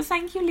 But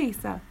thank you,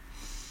 Lisa.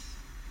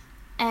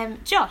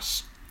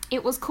 Josh,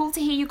 it was cool to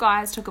hear you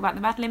guys talk about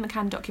the Madeleine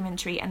McCann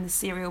documentary and the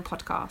Serial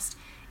podcast.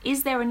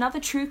 Is there another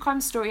true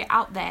crime story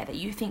out there that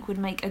you think would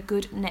make a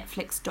good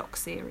Netflix doc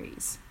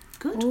series?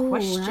 Good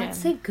question.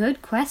 That's a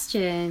good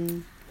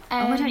question.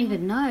 I don't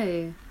even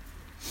know.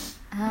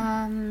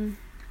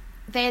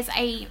 There's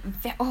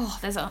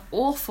an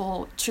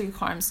awful true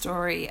crime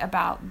story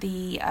about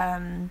the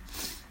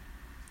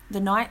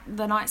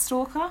Night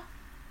Stalker.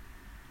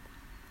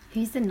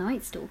 Who's the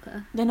Night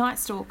Stalker? The Night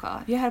Stalker.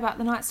 Have you heard about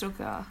the Night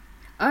Stalker?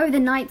 Oh, the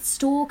Night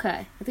Stalker.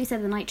 I thought you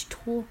said the Night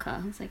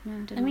Talker. I was like, no, I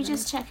don't know. Let me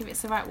just check if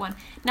it's the right one.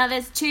 Now,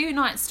 there's 2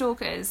 Night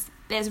Stalkers.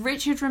 There's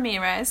Richard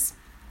Ramirez,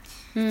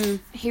 who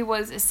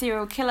was a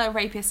serial killer,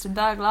 rapist and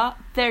burglar.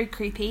 Very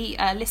creepy.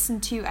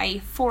 Listened to a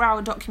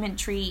 4-hour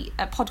documentary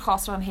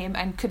podcast on him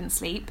and couldn't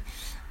sleep.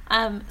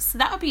 So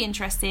that would be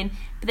interesting.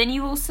 But then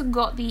you also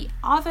got the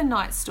other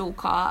Night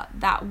Stalker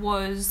that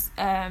was...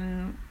 what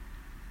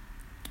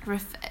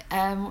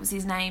was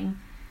his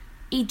name?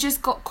 He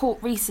just got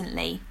caught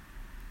recently.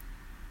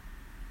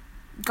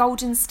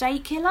 Golden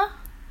State Killer?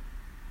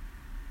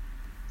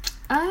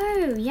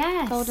 Oh,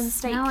 yes. Golden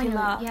State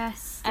Killer.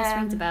 Yes, this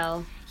rings a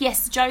bell.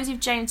 Yes, Joseph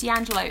James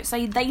D'Angelo.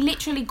 So they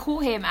literally call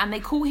him, and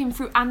they call him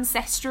through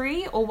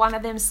Ancestry or one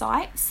of them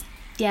sites.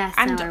 Yes,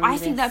 and no, I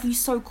think that'd be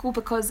so cool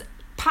because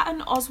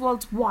Patton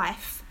Oswalt's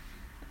wife,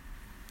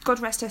 God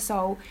rest her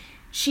soul,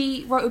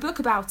 she wrote a book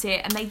about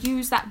it, and they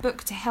used that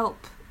book to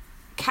help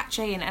catch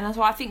in. And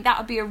so I think that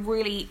would be a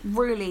really,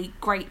 really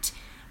great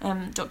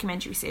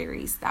documentary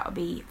series. That would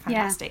be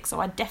fantastic.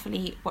 So I'd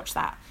definitely watch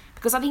that.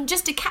 Because I think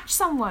just to catch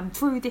someone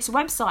through this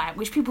website,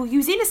 which people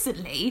use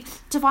innocently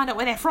to find out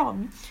where they're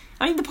from,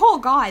 I mean, the poor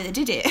guy that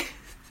did it,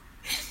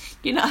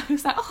 you know,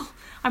 it's like, oh,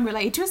 I'm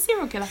related to a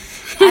serial killer.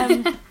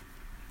 So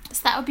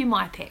that would be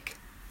my pick.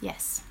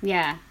 Yes.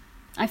 Yeah.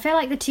 I feel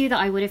like the two that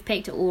I would have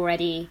picked are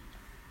already...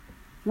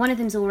 One of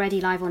them's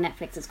already live on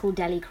Netflix. It's called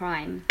Delhi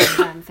Crime.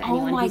 For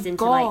anyone who's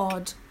into,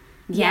 like...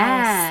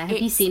 Yeah. Have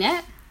you seen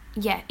it?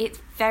 Yeah, it's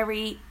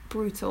very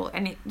brutal,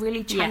 and it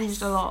really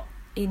changed a lot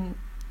in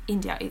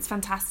India. It's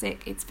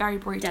fantastic. It's very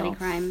brutal. Delhi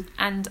Crime.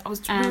 And we were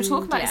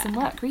talking about this in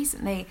work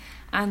recently,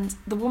 and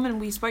the woman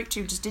we spoke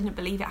to just didn't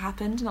believe it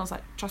happened, and I was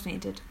like, trust me,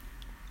 it did.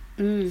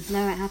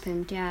 No, it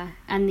happened, yeah.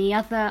 And the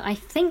other, I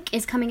think,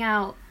 is coming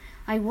out,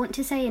 I want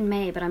to say in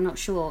May, but I'm not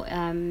sure.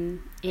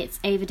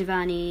 It's Ava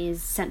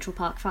DuVernay's Central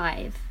Park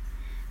 5,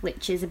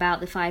 which is about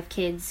the 5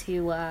 kids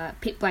who were,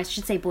 I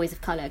should say boys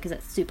of colour, because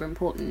that's super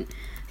important,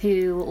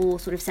 who were all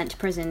sort of sent to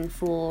prison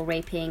for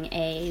raping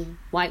a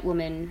white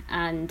woman.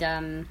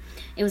 And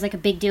it was like a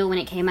big deal when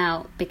it came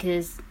out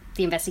because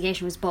the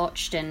investigation was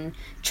botched, and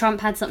Trump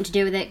had something to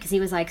do with it because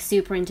he was like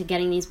super into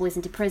getting these boys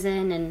into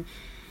prison. And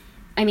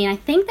I mean, I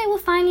think they were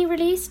finally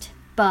released,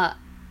 but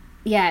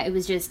yeah, it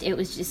was just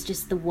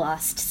the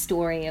worst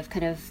story of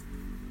kind of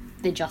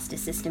the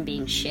justice system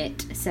being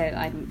shit. So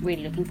I'm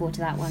really looking forward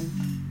to that one.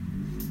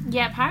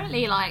 Yeah,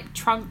 apparently like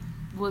Trump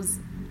was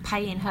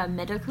paying her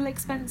medical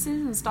expenses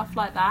and stuff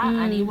like that,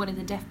 and he wanted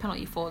the death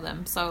penalty for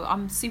them. So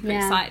I'm super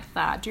excited for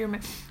that. Do you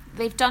remember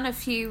they've done a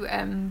few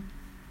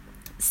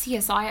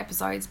CSI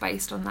episodes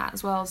based on that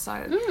as well?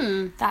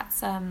 So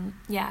that's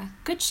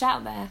good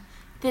shout there.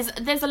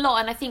 There's a lot,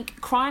 and I think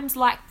crimes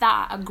like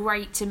that are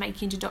great to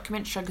make into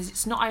documentary because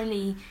it's not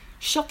only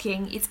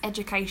shocking, it's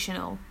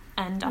educational.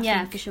 And I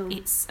think for sure.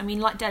 it's, I mean,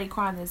 like Delhi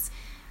Crime, there's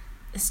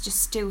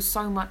just still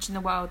so much in the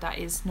world that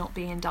is not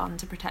being done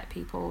to protect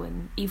people,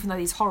 and even though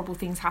these horrible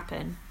things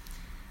happen,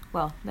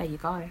 well, there you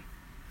go.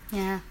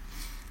 Yeah,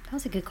 that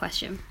was a good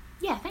question.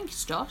 Yeah,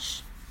 thanks,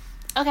 Josh.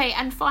 Okay,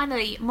 and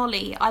finally,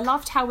 Molly, I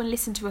loved how when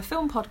listening to a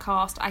film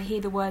podcast, I hear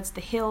the words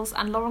The Hills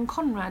and Lauren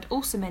Conrad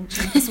also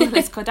mentioned, as well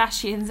as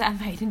Kardashians and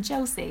Made in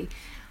Chelsea.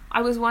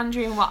 I was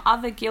wondering what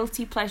other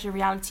guilty pleasure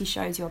reality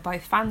shows you're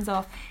both fans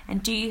of,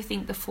 and do you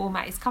think the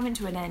format is coming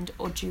to an end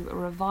or due a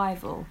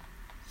revival?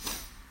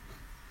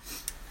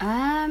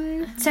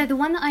 So the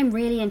one that I'm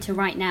really into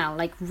right now,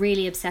 like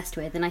really obsessed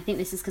with, and I think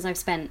this is because I've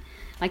spent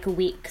like a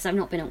week because I've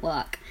not been at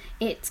work,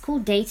 it's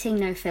called Dating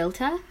No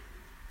Filter.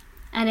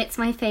 And it's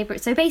my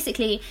favourite. So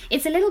basically,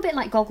 it's a little bit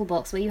like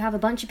Gogglebox, where you have a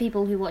bunch of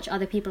people who watch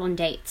other people on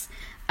dates.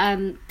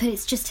 But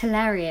it's just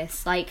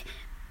hilarious. Like,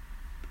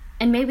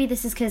 and maybe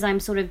this is because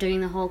I'm sort of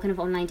doing the whole kind of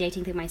online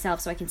dating thing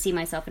myself, so I can see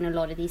myself in a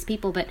lot of these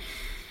people. But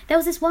there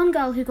was this one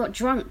girl who got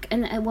drunk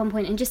at one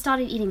point and just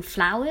started eating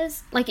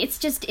flowers. Like, it's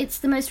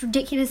the most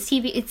ridiculous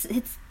TV. It's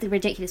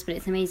ridiculous, but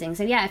it's amazing.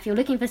 So yeah, if you're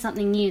looking for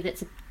something new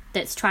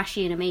that's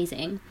trashy and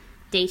amazing,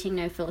 Dating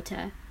No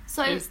Filter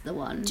is the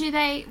one. Do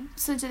they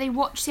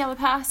watch the other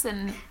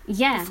person?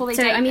 Yeah. Before they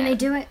so date I mean, them? they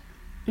do it.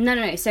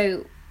 No.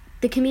 So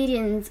the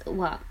comedians,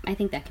 well, I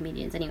think they're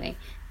comedians anyway.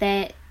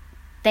 They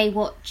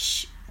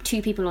watch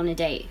 2 people on a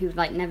date who've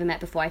like never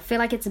met before. I feel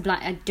like it's a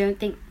blind. I don't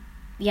think.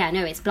 Yeah,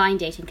 no, it's blind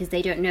dating because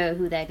they don't know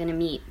who they're gonna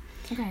meet.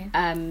 Okay.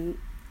 And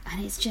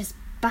it's just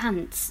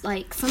bants.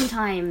 Like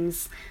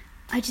sometimes.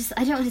 I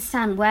don't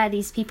understand where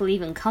these people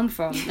even come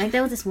from. Like,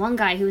 there was this one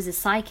guy who was a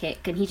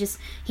psychic, and he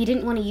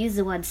didn't want to use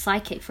the word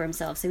psychic for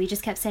himself, so he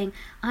just kept saying,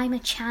 "I'm a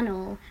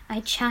channel,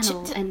 I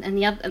channel," and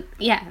the other,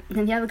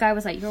 and the other guy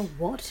was like, "You're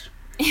what?"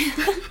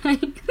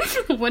 Like,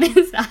 what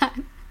is that?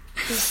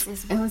 This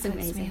is it was what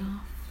puts amazing. me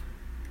off.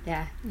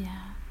 Yeah.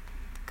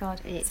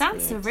 God, it It's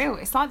sounds weird.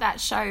 surreal. It's like that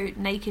show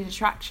Naked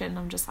Attraction.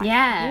 I'm just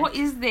like, what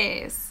is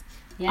this?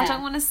 Yeah. I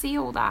don't want to see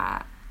all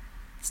that.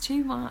 It's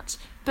too much.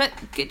 But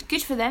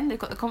good for them. They've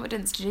got the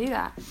confidence to do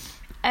that.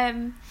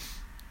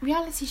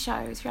 Reality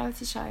shows.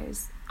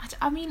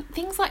 I mean,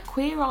 things like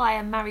Queer Eye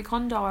and Marie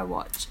Kondo I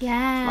watch.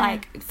 Yeah.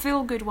 Like,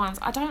 feel-good ones.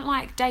 I don't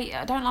like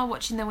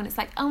watching them when it's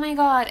like, oh my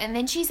God, and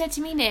then she said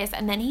to me this,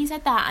 and then he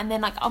said that, and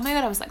then like, oh my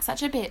God, I was like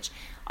such a bitch.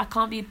 I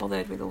can't be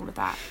bothered with all of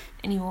that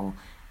anymore.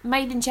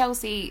 Made in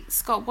Chelsea,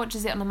 Scott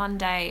watches it on a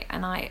Monday,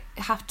 and I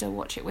have to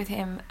watch it with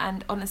him,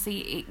 and honestly,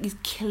 it is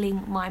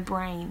killing my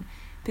brain.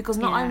 Because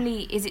not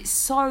only is it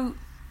so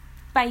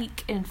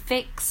fake and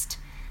fixed,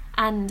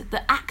 and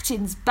the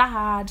acting's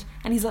bad,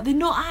 and he's like, they're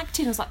not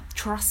acting. I was like,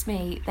 trust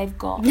me, they've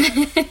got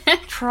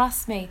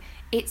trust me,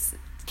 it's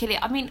killing.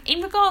 I mean,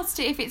 in regards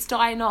to if it's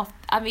dying off,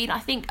 I mean, I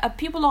think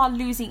people are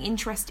losing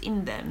interest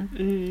in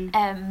them.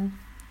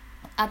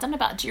 I don't know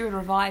about due a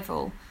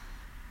revival.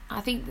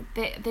 I think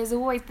that there's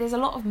a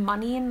lot of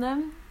money in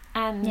them,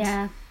 and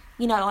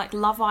you know, like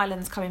Love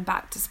Island's coming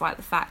back despite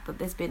the fact that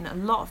there's been a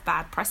lot of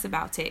bad press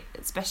about it,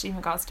 especially in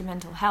regards to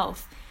mental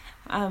health.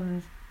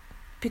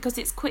 because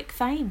it's quick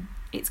fame.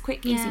 It's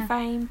quick, easy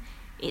fame.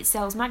 It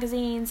sells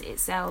magazines, it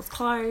sells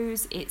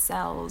clothes, it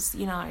sells,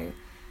 you know,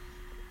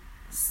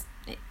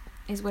 it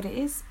is what it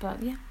is.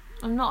 But yeah,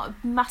 I'm not a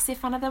massive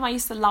fan of them. I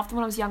used to love them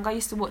when I was younger. I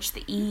used to watch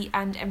the E!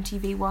 And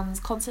MTV ones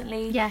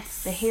constantly.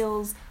 Yes. The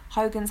Hills,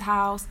 Hogan's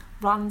House,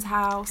 Run's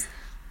House,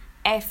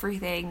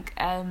 everything.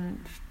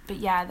 But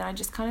yeah, then I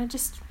just kind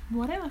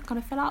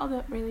of fell out of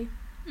it, really.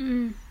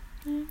 Yeah.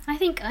 I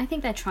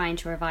think they're trying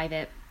to revive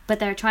it, but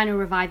they're trying to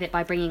revive it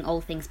by bringing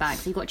old things back.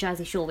 So you've got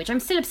Jersey Shore, which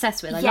I'm still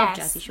obsessed with. I love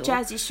Jersey Shore.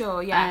 Jersey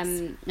Shore, yes.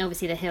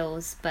 Obviously the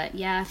Hills, but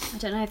yeah, I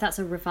don't know if that's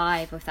a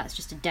revive or if that's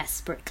just a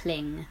desperate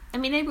cling. I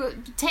mean, they were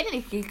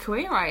technically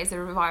Queer Eye is a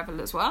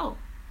revival as well,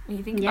 when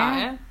you think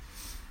about it.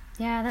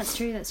 Yeah, that's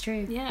true.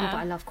 Yeah. Oh, but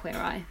I love Queer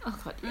Eye. Oh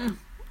god, yeah.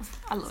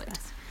 I love it.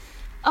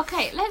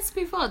 Okay, let's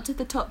move on to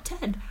the top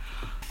 10.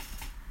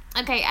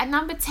 Okay, at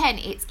number 10,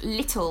 it's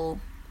Little.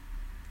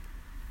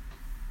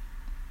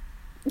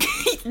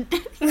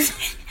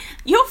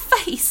 Your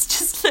face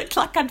just looked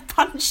like I'd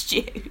punched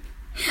you.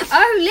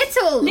 Oh,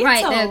 Little.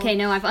 Right, okay,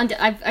 no,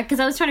 because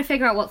I was trying to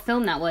figure out what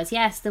film that was.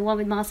 Yes, the one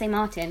with Marseille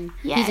Martin.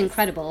 Yes. He's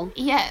incredible.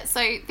 Yeah,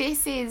 so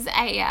this is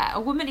a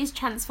woman is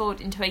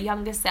transformed into a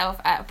younger self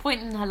at a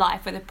point in her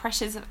life where the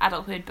pressures of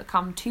adulthood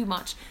become too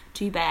much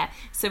to bear.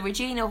 So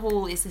Regina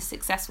Hall is a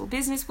successful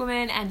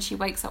businesswoman, and she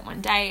wakes up one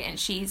day and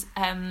she's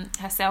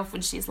herself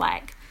when she's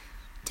like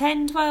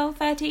 10, 12,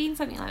 13,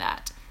 something like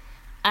that.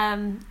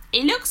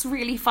 It looks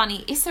really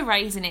funny. Issa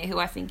Rae's in it, who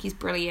I think is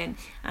brilliant,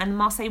 and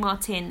Marseille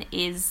Martin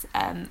is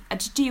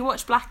do you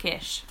watch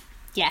Blackish?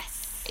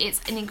 Yes,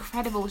 it's an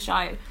incredible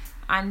show,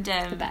 and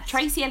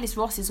Tracy Ellis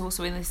Ross is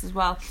also in this as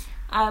well.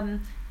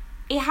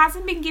 It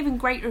hasn't been given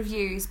great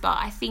reviews, but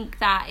I think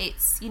that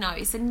it's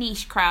a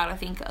niche crowd. I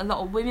think a lot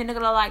of women are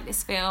gonna like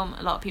this film,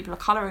 a lot of people of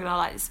colour are gonna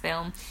like this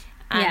film.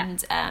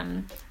 And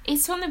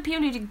it's from the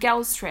people who did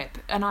Girls Trip,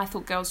 and I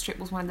thought Girls Trip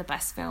was one of the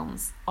best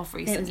films of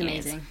recent years. It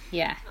was amazing,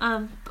 yeah.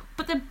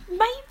 But the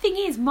main thing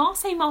is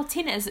Marseille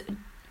Martinez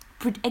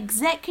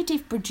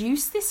executive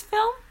produced this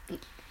film.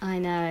 I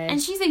know.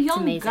 And she's a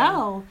young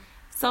girl,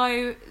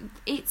 so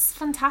it's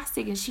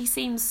fantastic, and she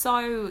seems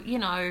so,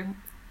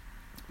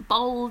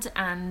 bold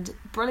and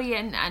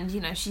brilliant,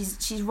 and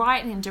she's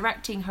writing and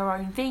directing her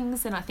own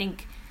things, and I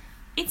think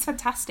it's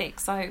fantastic.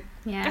 So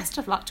best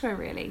of luck to her,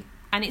 really.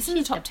 And it's in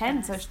the top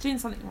 10, so she's doing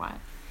something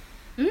right.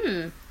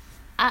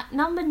 At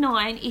number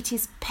 9, it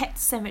is Pet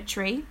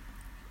Sematary,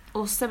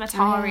 or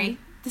Cemetery.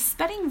 The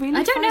spelling really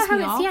I don't know how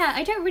me it's off. Yeah,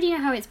 I don't really know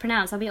how it's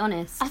pronounced, I'll be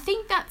honest. I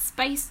think that's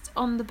based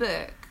on the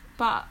book,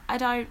 but I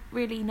don't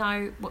really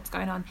know what's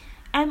going on.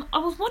 I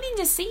was wanting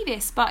to see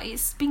this, but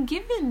it's been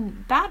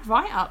given bad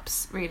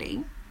write-ups,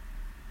 really.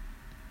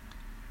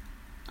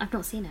 I've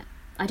not seen it.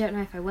 I don't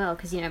know if I will,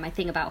 because, my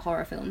thing about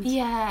horror films.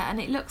 Yeah, and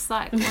it looks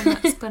like one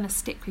that's going to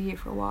stick with you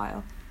for a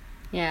while.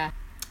 Yeah.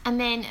 And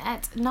then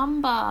at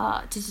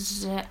number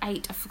 8,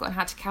 I've forgotten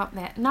how to count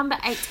there. Number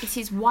 8, it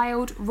is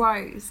Wild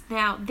Rose.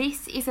 Now,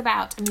 this is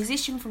about a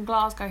musician from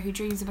Glasgow who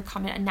dreams of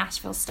becoming a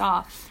Nashville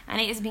star. And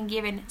it has been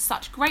given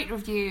such great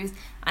reviews,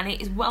 and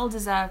it is well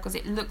deserved because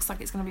it looks like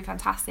it's going to be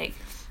fantastic.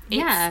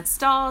 It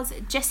stars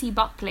Jessie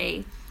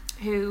Buckley,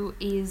 who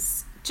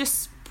is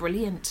just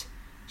brilliant.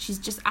 She's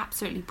just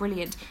absolutely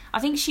brilliant.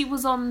 I think she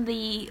was on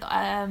the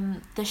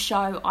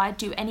show I'd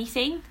Do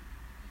Anything.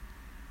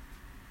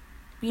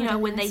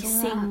 When they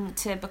sing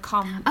to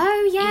become...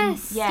 Oh,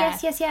 yes.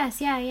 Yes.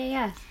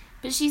 Yeah.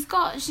 But she's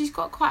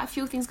got quite a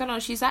few things going on.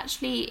 She's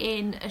actually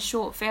in a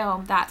short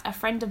film that a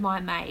friend of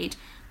mine made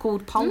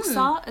called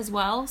Pulsar as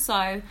well.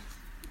 So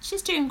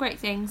she's doing great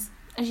things.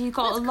 And she's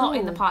got a lot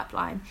in the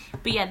pipeline.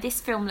 But yeah,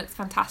 this film looks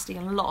fantastic.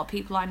 And a lot of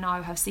people I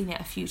know have seen it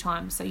a few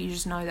times. So you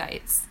just know that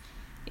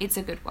it's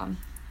a good one.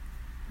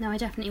 No, I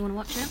definitely want to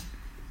watch it.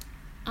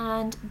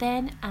 And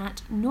then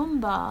at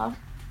number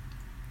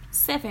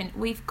 7,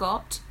 we've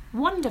got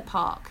Wonder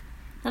Park.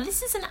 Now,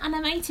 this is an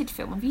animated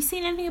film. Have you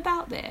seen anything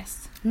about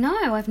this?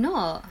 No, I've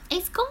not.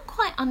 It's gone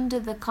quite under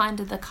the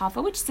the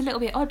cover, which is a little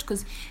bit odd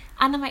because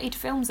animated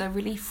films are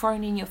really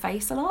thrown in your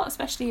face a lot,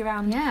 especially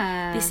around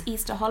this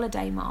Easter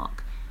holiday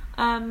mark.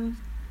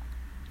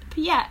 But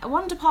yeah,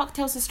 Wonder Park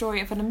tells the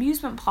story of an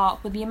amusement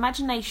park where the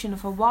imagination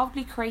of a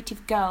wildly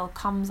creative girl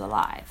comes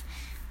alive.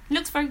 It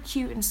looks very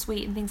cute and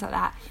sweet and things like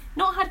that.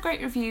 Not had great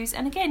reviews,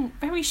 and again,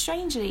 very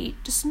strangely,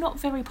 just not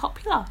very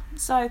popular.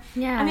 So, I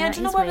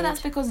don't know whether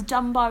that's because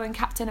Dumbo and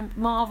Captain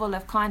Marvel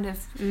have kind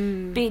of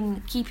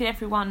been keeping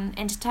everyone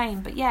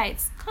entertained. But yeah,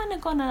 it's kind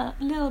of gone a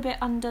little bit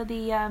under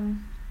the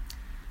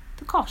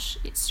cosh.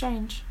 It's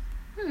strange.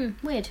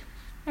 Weird.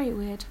 Very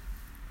weird.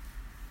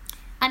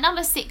 At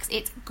number 6,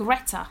 it's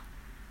Greta.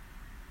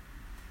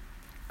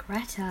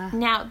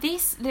 Now,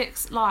 this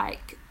looks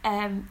like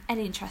an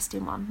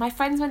interesting one. My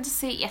friends went to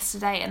see it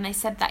yesterday and they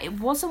said that it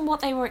wasn't what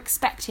they were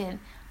expecting,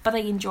 but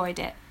they enjoyed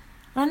it.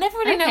 And I never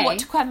really know what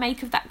to quite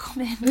make of that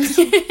comment.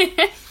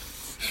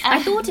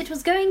 I thought it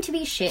was going to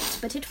be shit,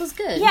 but it was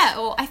good. Yeah,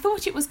 or I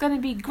thought it was going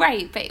to be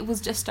great, but it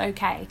was just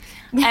okay.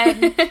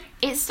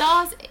 It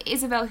stars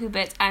Isabelle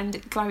Huppert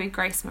and Chloe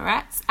Grace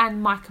Moretz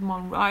and Micah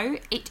Monroe.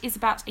 It is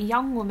about a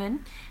young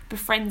woman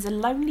befriends a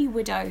lonely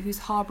widow who's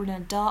harbouring a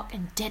dark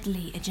and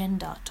deadly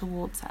agenda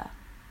towards her.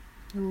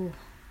 Ooh.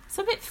 It's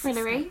a bit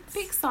thrillery, a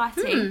bit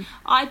exciting.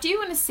 I do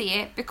want to see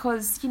it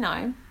because,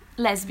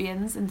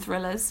 lesbians and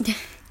thrillers.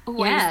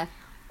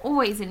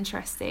 Always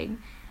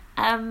interesting.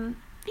 Yeah,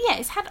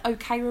 it's had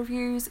okay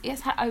reviews.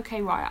 It's had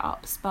okay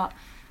write-ups, but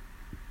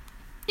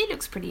it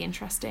looks pretty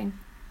interesting.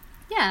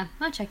 Yeah,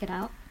 I'll check it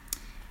out.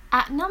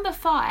 At number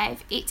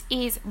 5, it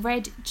is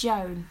Red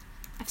Joan.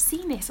 I've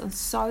seen this on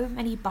so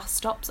many bus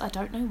stops. I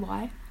don't know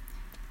why.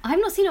 I've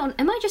not seen it on...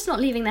 Am I just not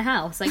leaving the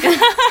house? Like, have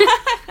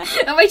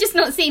I just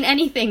not seen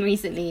anything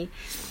recently?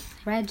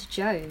 Red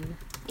Joan.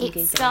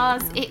 It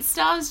stars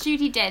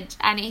Judi Dench,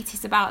 and it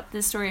is about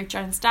the story of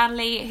Joan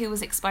Stanley, who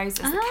was exposed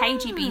as the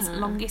KGB's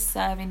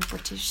longest-serving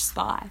British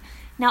spy.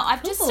 Now,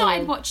 I've just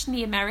started watching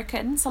The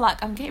American, so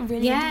I'm getting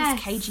really into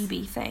this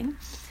KGB thing.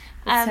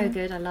 It's so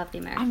good. I love The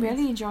American. I'm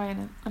really enjoying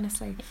it,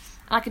 honestly. And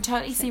I can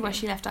totally see why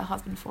she left her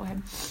husband for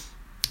him.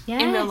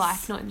 Yes. In real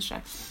life, not in the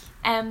show.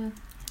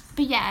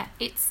 But yeah,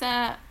 it's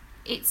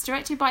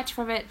directed by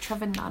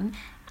Trevor Nunn,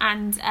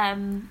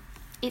 and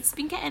it's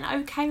been getting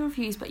okay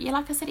reviews. But yeah,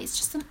 like I said,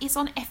 it's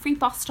on every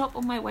bus stop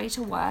on my way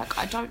to work.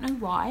 I don't know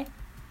why.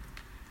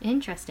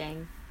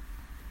 Interesting.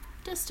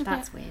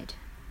 That's weird.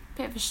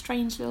 Bit of a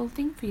strange little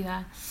thing for you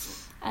there.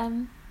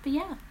 But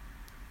yeah.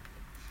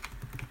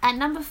 At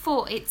number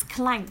 4, it's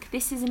Clank.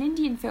 This is an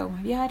Indian film.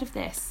 Have you heard of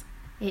this?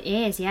 It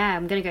is, yeah.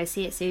 I'm going to go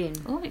see it soon.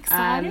 Oh,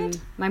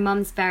 excited. My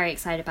mum's very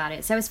excited about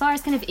it. So as far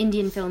as kind of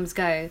Indian films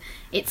go,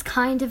 it's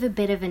kind of a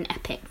bit of an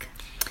epic.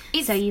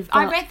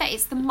 I read that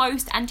it's the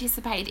most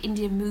anticipated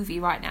Indian movie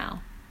right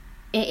now.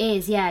 It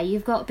is, yeah.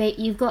 You've got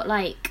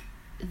like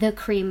the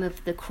cream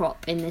of the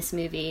crop in this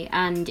movie,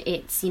 and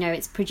it's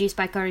it's produced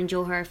by Karan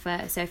Johar.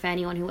 For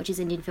anyone who watches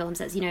Indian films,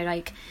 that's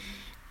like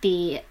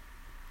the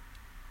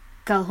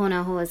Kal Ho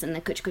Na Ho's and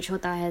the Kuch Kuch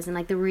Hota Hai's and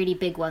like the really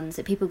big ones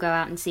that people go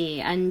out and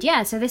see. And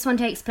yeah, so this one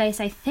takes place,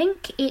 I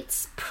think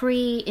it's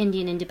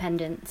pre-Indian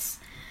independence.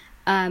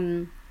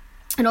 And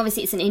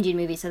obviously it's an Indian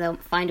movie, so they'll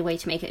find a way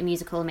to make it a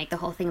musical and make the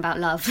whole thing about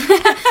love.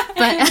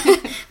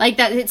 But like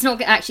that, it's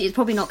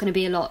probably not going to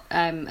be a lot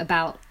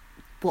about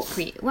well,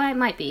 it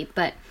might be,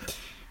 but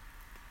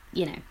but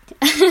yeah,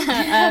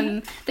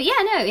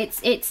 no,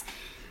 it's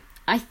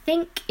I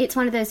think it's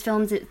one of those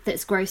films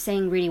that's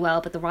grossing really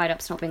well, but the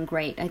write-up's not been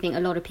great. I think a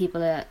lot of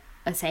people are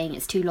saying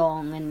it's too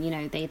long,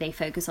 and they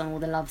focus on all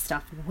the love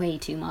stuff way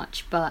too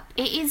much. But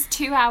it is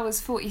 2 hours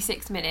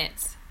 46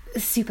 minutes,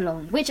 super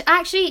long, which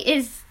actually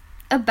is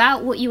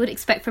about what you would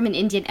expect from an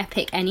Indian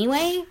epic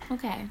anyway.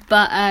 Okay,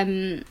 but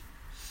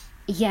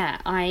yeah,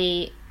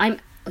 I'm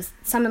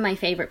some of my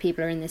favorite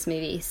people are in this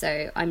movie,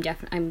 so I'm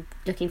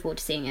looking forward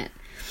to seeing it.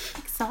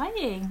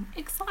 Exciting!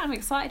 I'm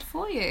excited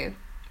for you.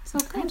 So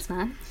good. Thanks,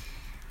 man.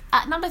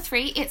 At number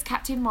 3, it's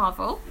Captain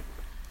Marvel.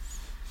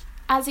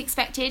 As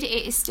expected,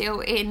 it is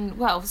still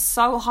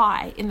so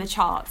high in the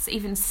charts,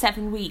 even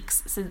 7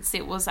 weeks since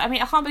it was... I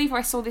mean, I can't believe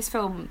I saw this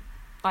film,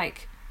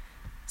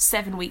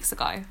 7 weeks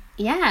ago.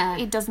 Yeah.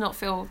 It does not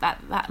feel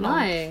that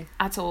long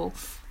at all.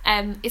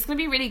 It's going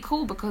to be really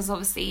cool because,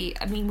 obviously,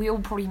 I mean, we all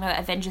probably know that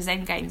Avengers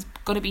Endgame's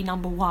got to be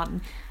number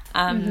 1.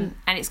 And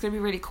it's going to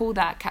be really cool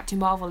that Captain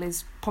Marvel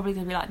is probably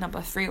going to be,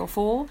 number 3 or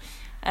 4.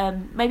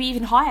 Maybe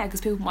even higher, because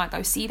people might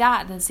go see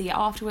that and then see it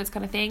afterwards,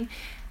 kind of thing.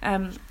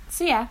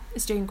 So yeah,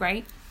 it's doing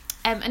great.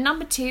 And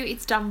number 2,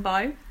 it's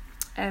Dumbo,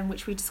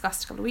 which we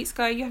discussed a couple of weeks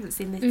ago. You haven't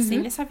seen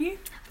this, have you?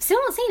 Still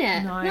not seen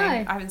it. No,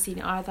 I haven't seen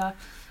it either.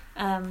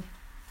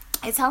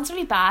 It sounds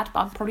really bad,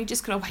 but I'm probably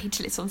just gonna wait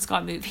till it's on Sky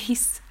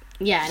Movies.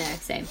 Yeah, no,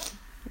 same.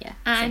 Yeah,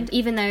 and same.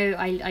 Even though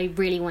I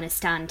really want to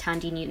stand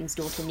Tandy Newton's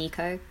daughter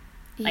Nico,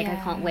 I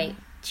can't wait.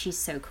 She's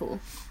so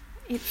cool.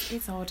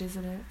 It's odd,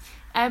 isn't it?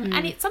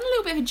 And it's on a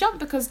little bit of a jump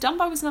because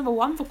Dumbo was number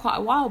 1 for quite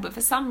a while, but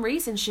for some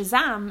reason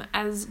Shazam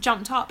has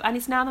jumped up and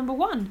it's now number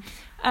 1.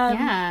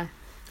 Yeah.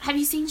 Have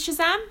you seen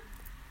Shazam?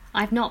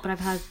 I've not, but I've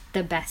heard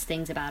the best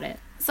things about it.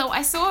 So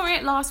I saw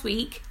it last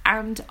week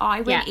and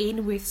I went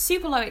in with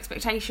super low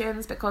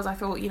expectations because I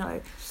thought,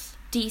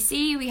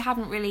 DC, we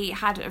haven't really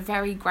had a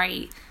very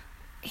great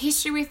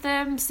history with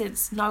them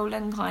since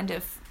Nolan kind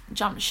of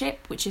jumped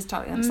ship, which is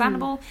totally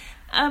understandable.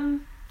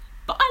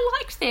 But I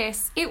liked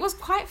this. It was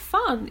quite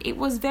fun. It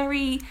was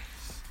very,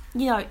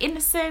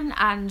 innocent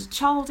and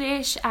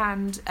childish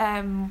and,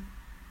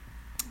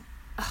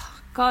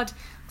 God,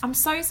 I'm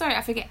so sorry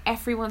I forget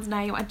everyone's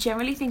name. I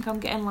generally think I'm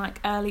getting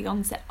early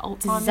onset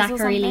Alzheimer's or something.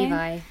 Zachary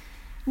Levi.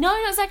 No,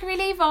 not Zachary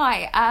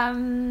Levi.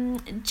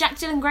 Jack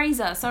Dylan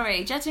Grazer.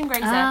 Sorry, Jack Dylan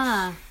Grazer.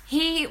 Ah.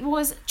 He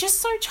was just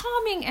so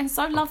charming and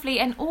so lovely,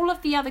 and all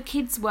of the other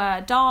kids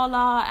were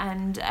Darla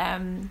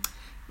and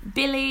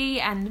Billy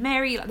and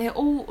Mary. They're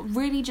all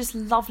really just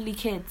lovely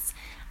kids.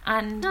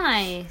 And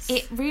nice.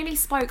 It really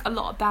spoke a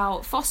lot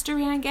about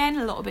fostering again,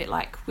 a little bit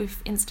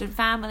with Instant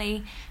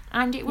Family.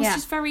 And it was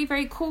just very,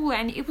 very cool,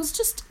 and it was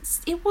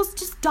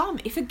just dumb.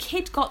 If a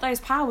kid got those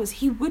powers,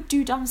 he would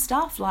do dumb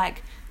stuff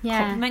like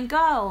compliment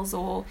girls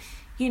or,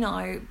 you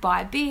know,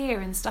 buy beer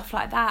and stuff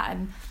like that.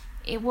 And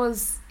it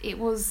was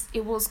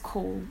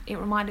cool. It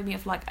reminded me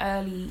of like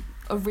early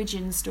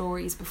origin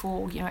stories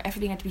before, you know,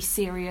 everything had to be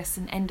serious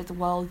and end of the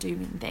world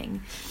dooming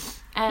thing.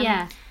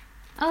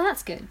 Oh,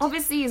 that's good.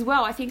 Obviously, as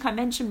well, I think I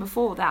mentioned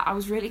before that I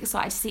was really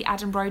excited to see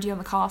Adam Brody on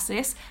the cast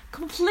list.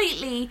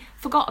 Completely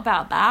forgot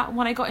about that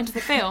when I got into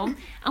the film.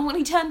 And when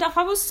he turned up,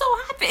 I was so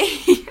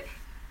happy.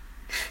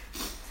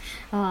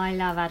 Oh, I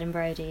love Adam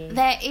Brody.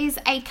 There is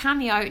a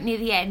cameo near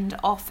the end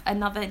of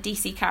another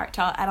DC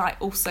character, and I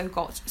also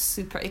got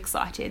super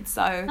excited.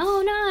 So,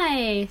 oh,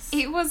 nice.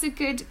 It was a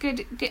good.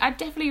 I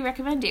definitely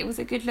recommend it. It was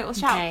a good little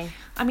shout. Okay.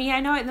 I mean, I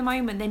know at the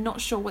moment they're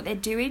not sure what they're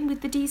doing with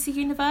the DC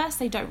universe.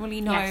 They don't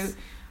really know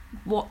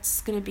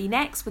what's going to be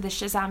next, whether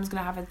Shazam's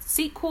going to have a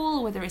sequel,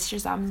 or whether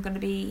Shazam's going to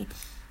be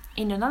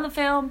in another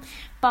film.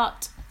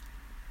 But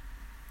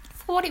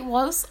for what it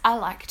was, I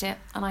liked it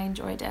and I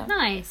enjoyed it.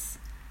 Nice.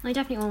 I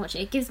definitely want to watch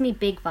it. It gives me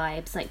big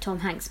vibes, like Tom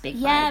Hanks big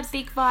vibes. Yeah,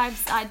 big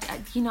vibes.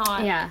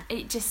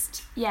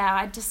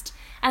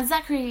 And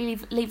Zachary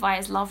Levi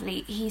is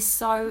lovely. He's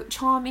so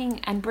charming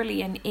and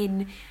brilliant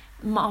in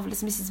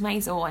Marvelous Mrs.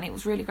 Maisel, and it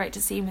was really great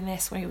to see him in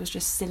this when he was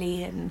just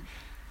silly. And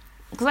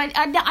because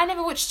I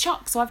never watched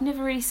Chuck, so I've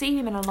never really seen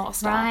him in a lot of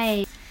stuff.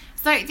 Right.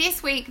 So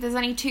this week there's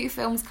only 2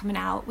 films coming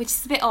out, which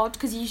is a bit odd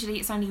because usually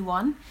it's only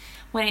one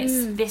when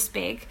it's this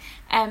big.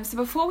 So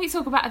before we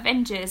talk about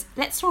Avengers,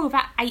 let's talk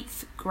about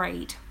 8th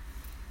Grade.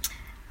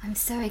 I'm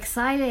so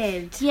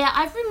excited. Yeah,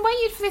 I've been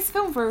waiting for this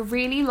film for a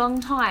really long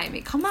time.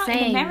 It came out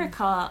in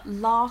America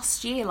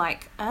last year,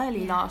 like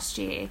early last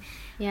year.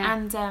 Yeah.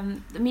 And I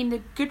mean, the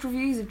good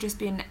reviews have just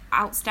been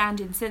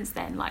outstanding since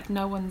then. Like,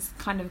 no one's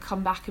kind of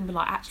come back and been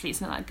like, actually,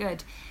 it's not that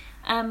good.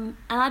 And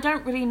I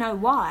don't really know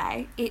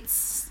why.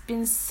 It's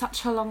been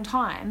such a long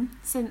time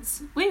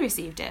since we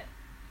received it.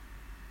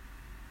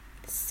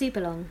 Super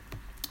long.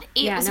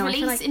 It was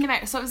released in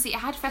America. So obviously it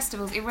had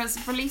festivals. It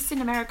was released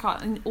in America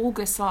in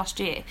August last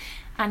year.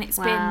 And it's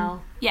been...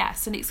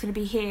 Yes, and it's going to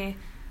be here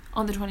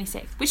on the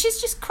 26th. Which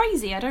is just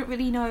crazy. I don't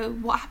really know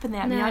what happened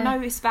there. I mean, I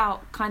know it's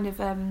about kind of...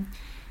 but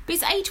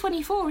it's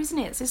A24, isn't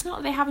it? So it's not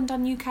that they haven't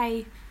done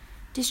UK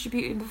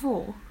distributing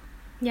before.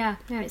 Yeah,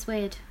 no, it's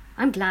weird.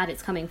 I'm glad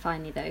it's coming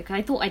finally, though. Because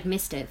I thought I'd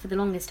missed it. For the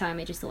longest time,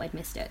 I just thought I'd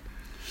missed it.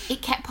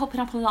 It kept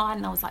popping up online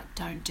and I was like,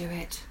 don't do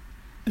it.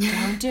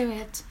 Don't do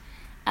it.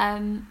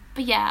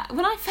 But yeah,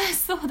 when I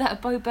first saw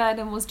that Bo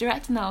Burnham was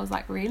directing that, I was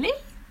like, really?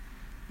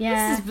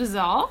 Yeah. This is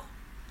bizarre.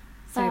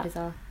 So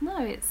bizarre.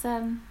 No, it's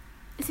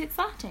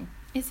exciting.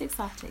 It's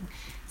exciting.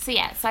 So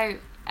yeah, so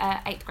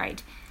 8th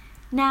Grade.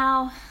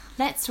 Now,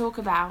 let's talk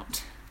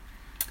about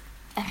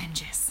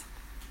Avengers.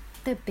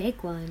 The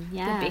big one,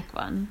 yeah. The big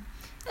one.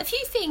 A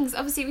few things,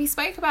 obviously we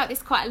spoke about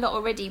this quite a lot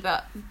already,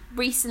 but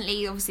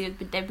recently obviously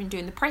they've been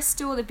doing the press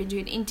tour, they've been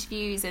doing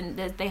interviews, and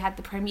they had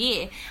the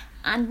premiere.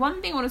 And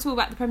one thing I want to talk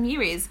about the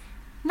premiere is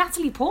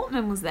Natalie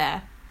Portman was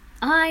there.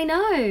 I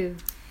know.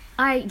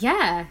 And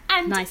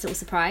nice little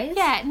surprise.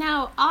 Yeah,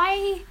 now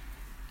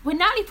when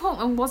Natalie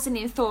Portman wasn't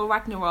in Thor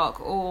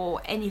Ragnarok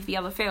or any of the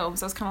other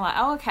films, I was kind of like,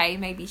 oh, okay,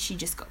 maybe she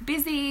just got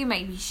busy,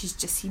 maybe she's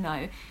just,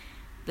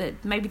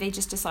 maybe they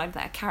just decided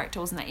that her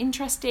character wasn't that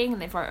interesting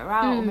and they wrote her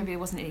out, or maybe there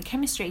wasn't any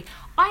chemistry.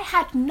 I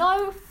had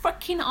no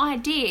freaking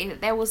idea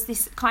that there was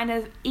this kind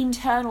of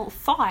internal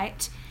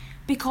fight,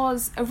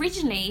 because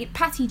originally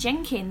Patty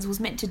Jenkins was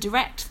meant to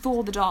direct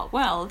Thor: The Dark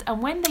World,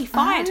 and when they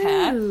fired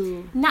her,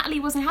 Natalie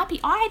wasn't happy.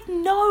 I had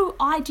no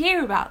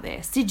idea about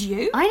this. Did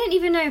you? I didn't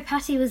even know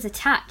Patty was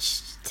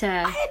attached to...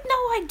 I had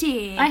no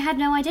idea. I had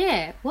no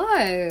idea.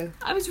 Whoa.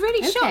 I was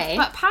really shocked,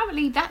 but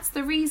apparently that's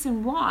the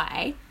reason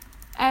why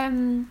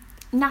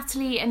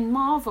Natalie and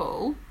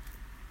Marvel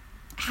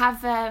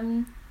have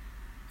have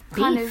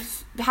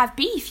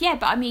beef. Yeah,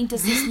 but I mean,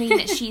 does this mean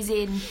that she's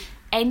in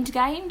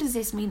Endgame? Does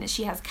this mean that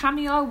she has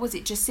cameo? Was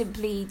it just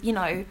simply,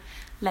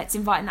 let's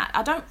invite Nat?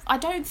 I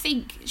don't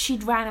think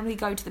she'd randomly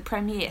go to the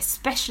premiere,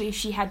 especially if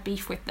she had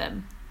beef with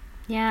them.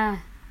 Yeah.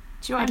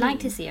 Do you know what I'd I mean?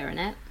 like to see her in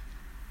it.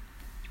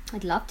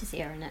 I'd love to see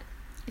her in it.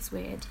 It's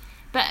weird.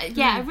 But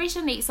yeah,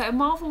 originally, so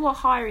Marvel were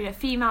hiring a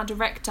female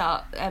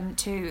director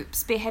to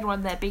spearhead one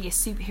of their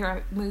biggest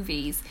superhero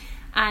movies,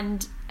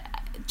 and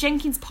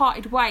Jenkins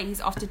parted ways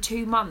after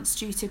 2 months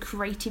due to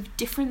creative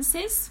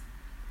differences.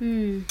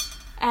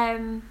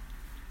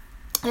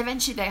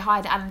 Eventually they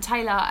hired Alan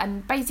Taylor,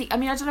 and basically, I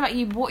mean, I don't know about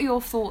you, what are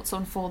your thoughts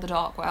on For the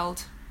Dark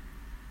World?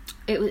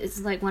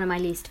 It's like one of my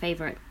least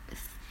favourite.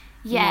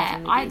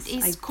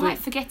 It's quite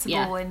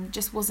forgettable and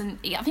just wasn't...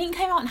 I think it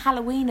came out on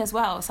Halloween as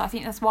well, so I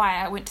think that's why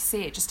I went to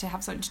see it, just to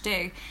have something to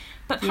do.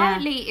 But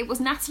apparently it was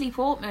Natalie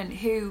Portman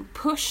who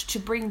pushed to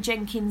bring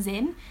Jenkins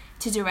in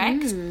to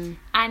direct,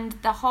 and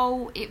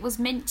it was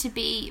meant to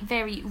be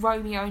very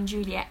Romeo and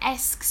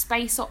Juliet-esque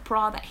space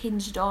opera that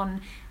hinged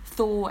on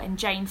Thor and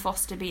Jane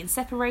Foster being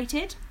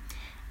separated.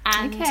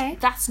 And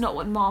that's not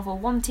what Marvel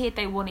wanted.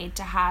 They wanted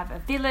to have a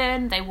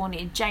villain. They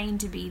wanted Jane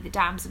to be the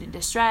damsel in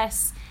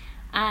distress.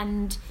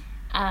 And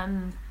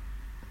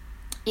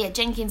yeah,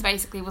 Jenkins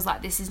basically was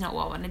like, this is not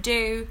what I want to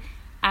do.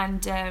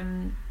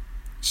 And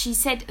she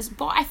said,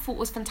 what I thought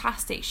was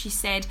fantastic, she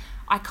said,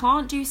 I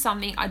can't do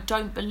something I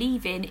don't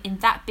believe in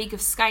that big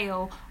of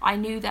scale. I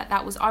knew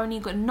that was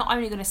not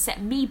only going to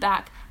set me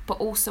back, but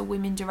also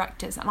women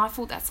directors. And I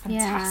thought that's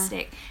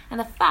fantastic. Yeah. And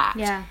the fact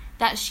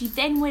that she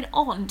then went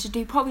on to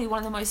do probably one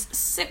of the most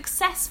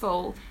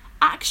successful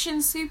action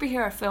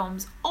superhero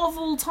films of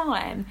all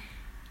time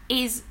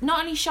is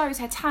not only shows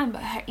her talent,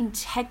 but her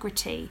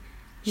integrity.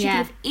 She could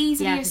have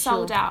easily have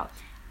sold out.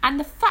 And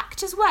the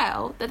fact as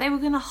well that they were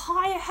going to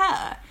hire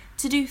her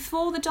to do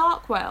Thor the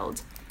Dark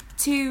World,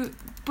 to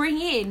bring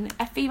in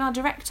a female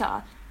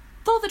director.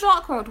 Thor the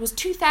Dark World was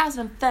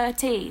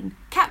 2013.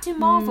 Captain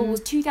Marvel was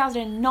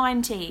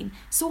 2019.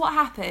 So what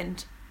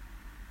happened?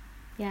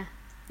 Yeah.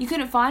 You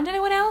couldn't find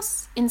anyone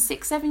else in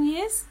 6-7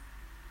 years?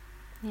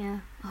 Yeah.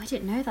 Oh, I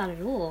didn't know that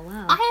at all.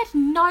 Wow. I had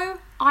no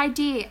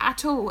idea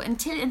at all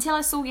until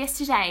I saw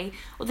yesterday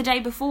or the day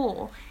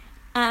before.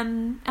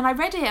 And I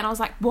read it and I was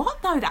like,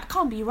 what? No, that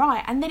can't be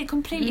right. And then it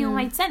completely all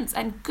made sense.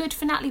 And good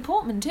for Natalie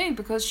Portman too,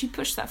 because she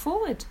pushed that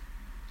forward.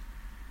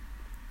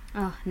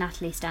 Oh,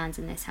 Natalie stands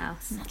in this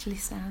house. Natalie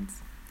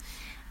stands.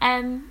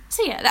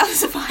 So yeah, that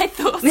was my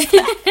thoughts.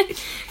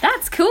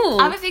 That's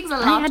cool. Other things I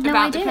loved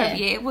about the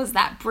premiere was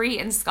that Brie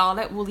and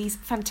Scarlett wore these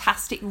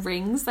fantastic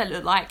rings that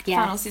look like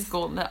Thanos'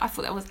 gauntlet. I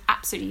thought that was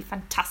absolutely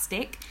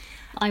fantastic.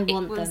 I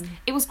want them.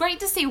 It was great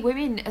to see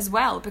women as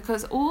well,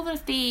 because all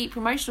of the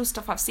promotional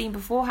stuff I've seen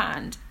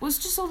beforehand was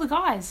just all the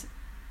guys.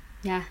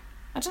 Yeah.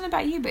 I don't know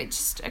about you,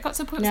 but I got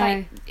to the point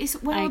where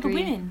are the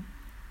women?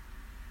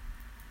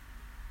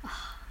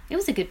 It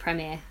was a good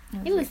premiere.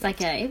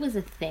 It was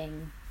a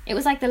thing. It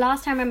was like the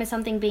last time I remember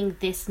something being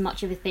this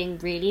much of a thing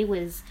really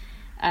was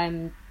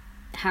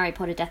Harry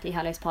Potter Deathly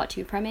Hallows Part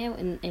 2 premiere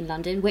in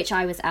London, which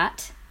I was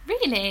at.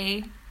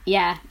 Really?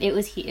 Yeah, it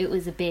was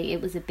a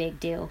big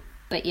deal.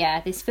 But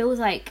yeah, this feels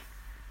like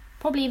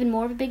probably even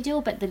more of a big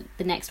deal, but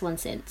the next one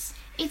since.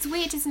 It's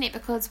weird, isn't it?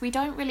 Because we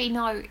don't really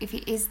know if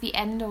it is the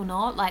end or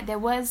not. Like, there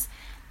was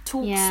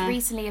talks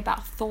recently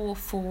about Thor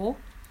 4.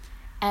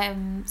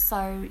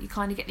 So you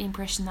kind of get the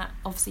impression that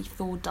obviously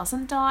Thor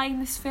doesn't die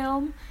in this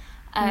film.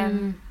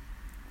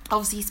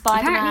 Obviously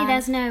Spider-Man. Apparently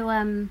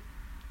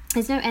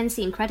there's no end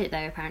scene credit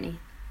though, apparently.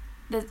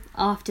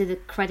 After the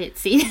credit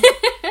scene.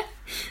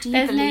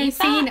 There's no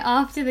scene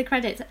after the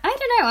credits. I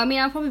don't know. I mean,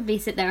 I'll probably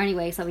sit there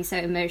anyway because I'll be so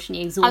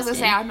emotionally exhausted. I was going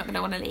to say, I'm not going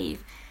to want to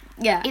leave.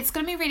 Yeah. It's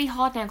going to be really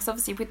hard now because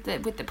obviously with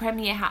the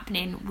premiere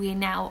happening, we're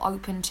now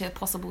open to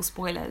possible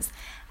spoilers,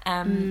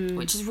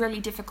 which is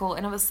really difficult.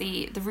 And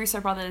obviously the Russo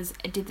brothers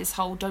did this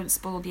whole don't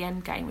spoil the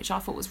end game, which I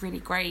thought was really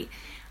great.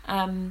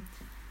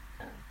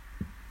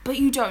 But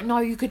you don't know.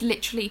 You could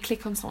literally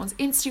click on someone's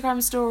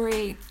Instagram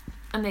story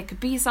and there could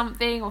be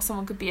something, or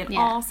someone could be an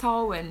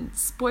arsehole and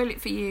spoil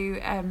it for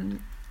you.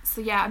 So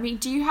yeah, I mean,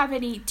 do you have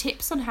any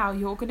tips on how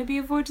you're going to be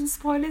avoiding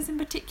spoilers in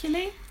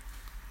particular?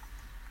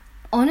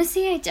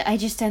 Honestly, I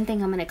just don't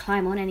think I'm going to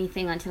climb on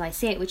anything until I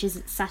see it, which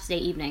is Saturday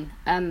evening.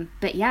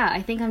 But yeah,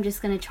 I think I'm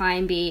just going to try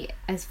and be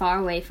as far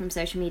away from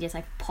social media as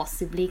I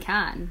possibly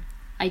can.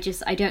 I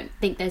don't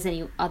think there's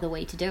any other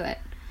way to do it.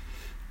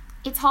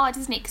 It's hard,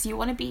 isn't it? Because you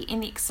want to be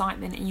in the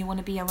excitement and you want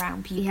to be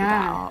around people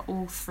that are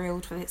all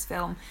thrilled for this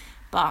film.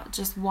 But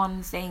just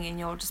one thing and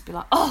you'll just be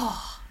like,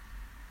 oh...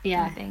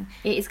 Yeah,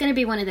 it's going to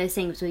be one of those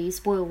things where you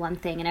spoil one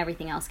thing and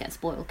everything else gets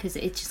spoiled because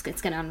it's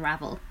going to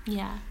unravel.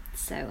 Yeah.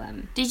 So,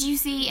 did you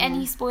see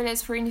any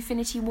spoilers for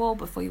Infinity War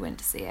before you went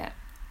to see it?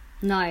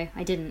 No,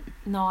 I didn't.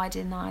 No, I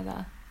didn't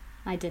either.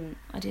 I didn't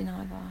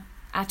either.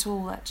 At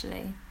all,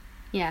 actually.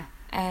 Yeah.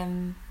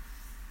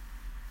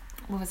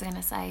 What was I going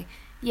to say?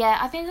 Yeah,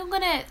 I think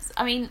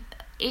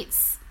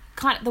it's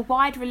kind of the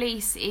wide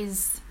release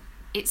is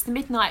the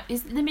midnight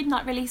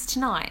release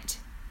tonight?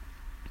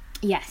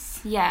 Yes.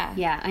 Yeah.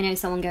 Yeah, I know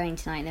someone going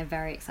tonight and they're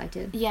very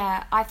excited.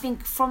 Yeah, I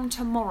think from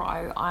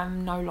tomorrow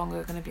I'm no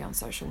longer going to be on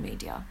social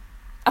media.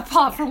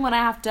 Apart from when I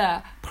have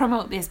to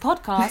promote this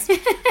podcast.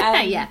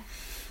 Yeah.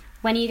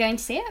 When are you going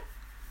to see it?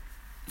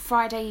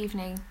 Friday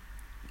evening.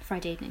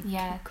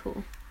 Yeah.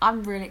 Cool.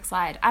 I'm really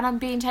excited. And I'm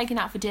being taken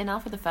out for dinner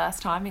for the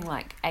first time in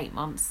like 8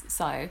 months.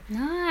 So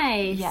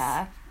nice.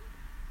 Yeah.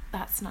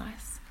 That's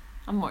nice.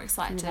 I'm more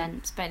excited to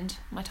spend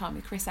my time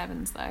with Chris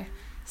Evans though.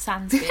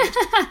 Sans beard,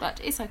 but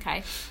it's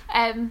okay.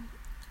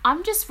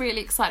 I'm just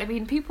really excited. I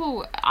mean,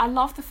 I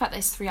love the fact that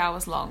it's 3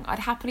 hours long. I'd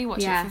happily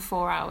watch it for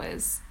 4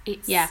 hours.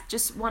 It's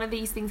just one of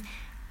these things.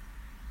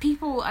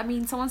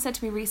 Someone said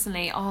to me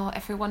recently,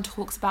 everyone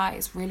talks about it,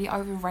 it's really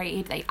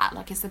overrated, they act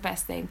like it's the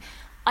best thing.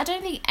 I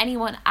don't think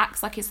anyone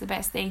acts like it's the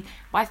best thing,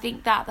 but I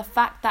think that the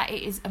fact that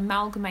it is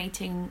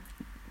amalgamating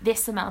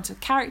this amount of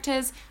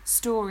characters,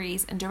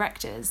 stories and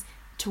directors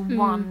to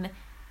one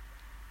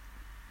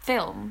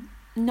film,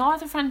 no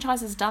other franchise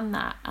has done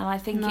that, and I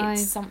think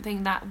it's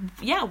something that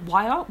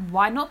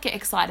why not get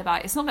excited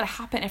about it? It's not going to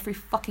happen every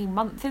fucking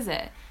month, is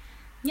it?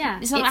 Yeah,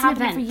 it's not going to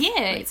happen every year.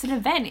 It's an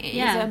event. It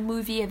is a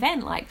movie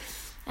event,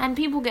 and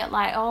people get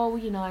like,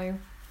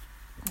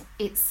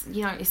 it's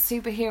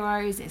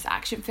superheroes, it's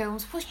action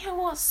films. Well, you know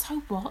what?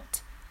 So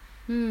what?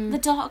 The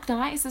Dark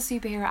Knight is a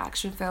superhero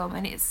action film,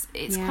 and it's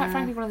quite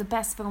frankly one of the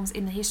best films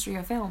in the history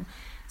of film.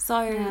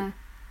 So,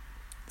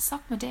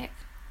 suck my dick.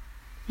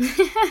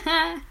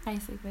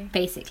 Basically.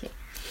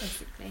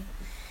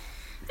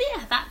 But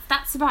yeah,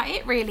 that's about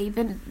it really.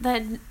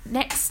 The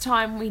next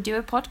time we do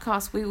a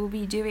podcast, we will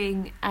be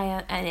doing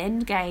an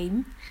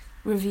Endgame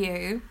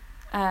review.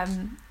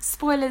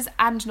 Spoilers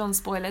and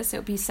non-spoilers, so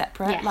it'll be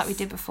separate like we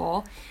did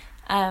before.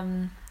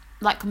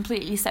 Like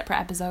completely separate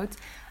episodes.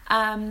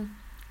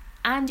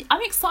 And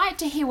I'm excited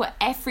to hear what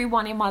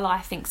everyone in my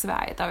life thinks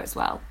about it, though, as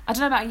well. I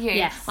don't know about you.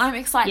 Yes. I'm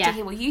excited to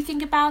hear what you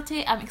think about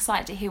it. I'm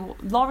excited to hear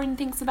what Lauren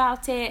thinks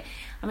about it.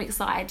 I'm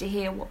excited to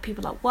hear what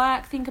people at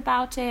work think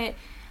about it.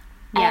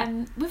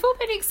 Yeah. We've all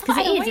been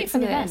excited it's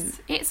an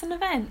event. It's an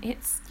event.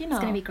 It's going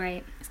to be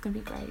great. It's going to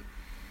be great.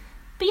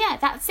 But yeah,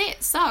 that's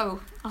it.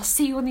 So, I'll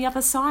see you on the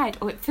other side.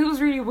 Oh, it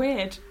feels really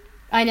weird.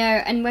 I know,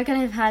 and we're going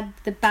to have had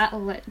the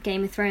battle at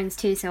Game of Thrones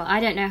too, so I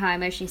don't know how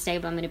emotionally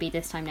stable I'm going to be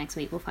this time next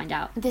week. We'll find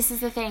out. This is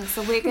the thing.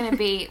 So we're going to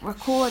be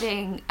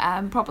recording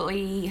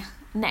probably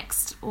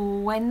next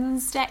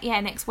Wednesday.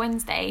 Yeah, next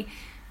Wednesday.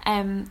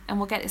 And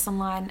we'll get this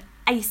online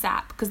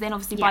ASAP, because then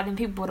obviously by then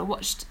people would have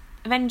watched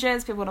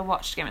Avengers, people would have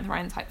watched Game of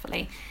Thrones,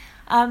 hopefully.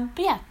 But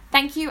yeah,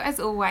 thank you as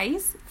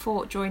always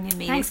for joining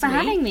me. Thanks for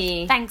having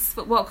me.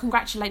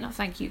 Congratulations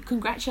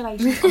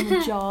on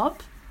the job.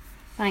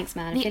 Thanks,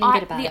 man. I'm feeling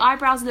good about it. The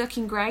eyebrows are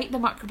looking great. The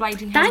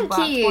microblading has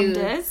worked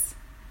wonders.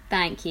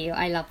 Thank you.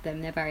 I love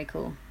them. They're very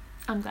cool.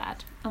 I'm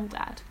glad.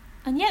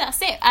 And yeah,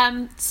 that's it.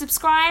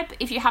 Subscribe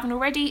if you haven't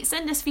already.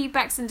 Send us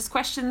feedback. Send us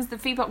questions. The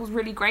feedback was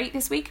really great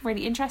this week.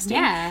 Really interesting.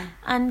 Yeah.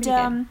 And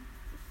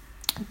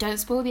don't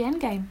spoil the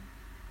end game.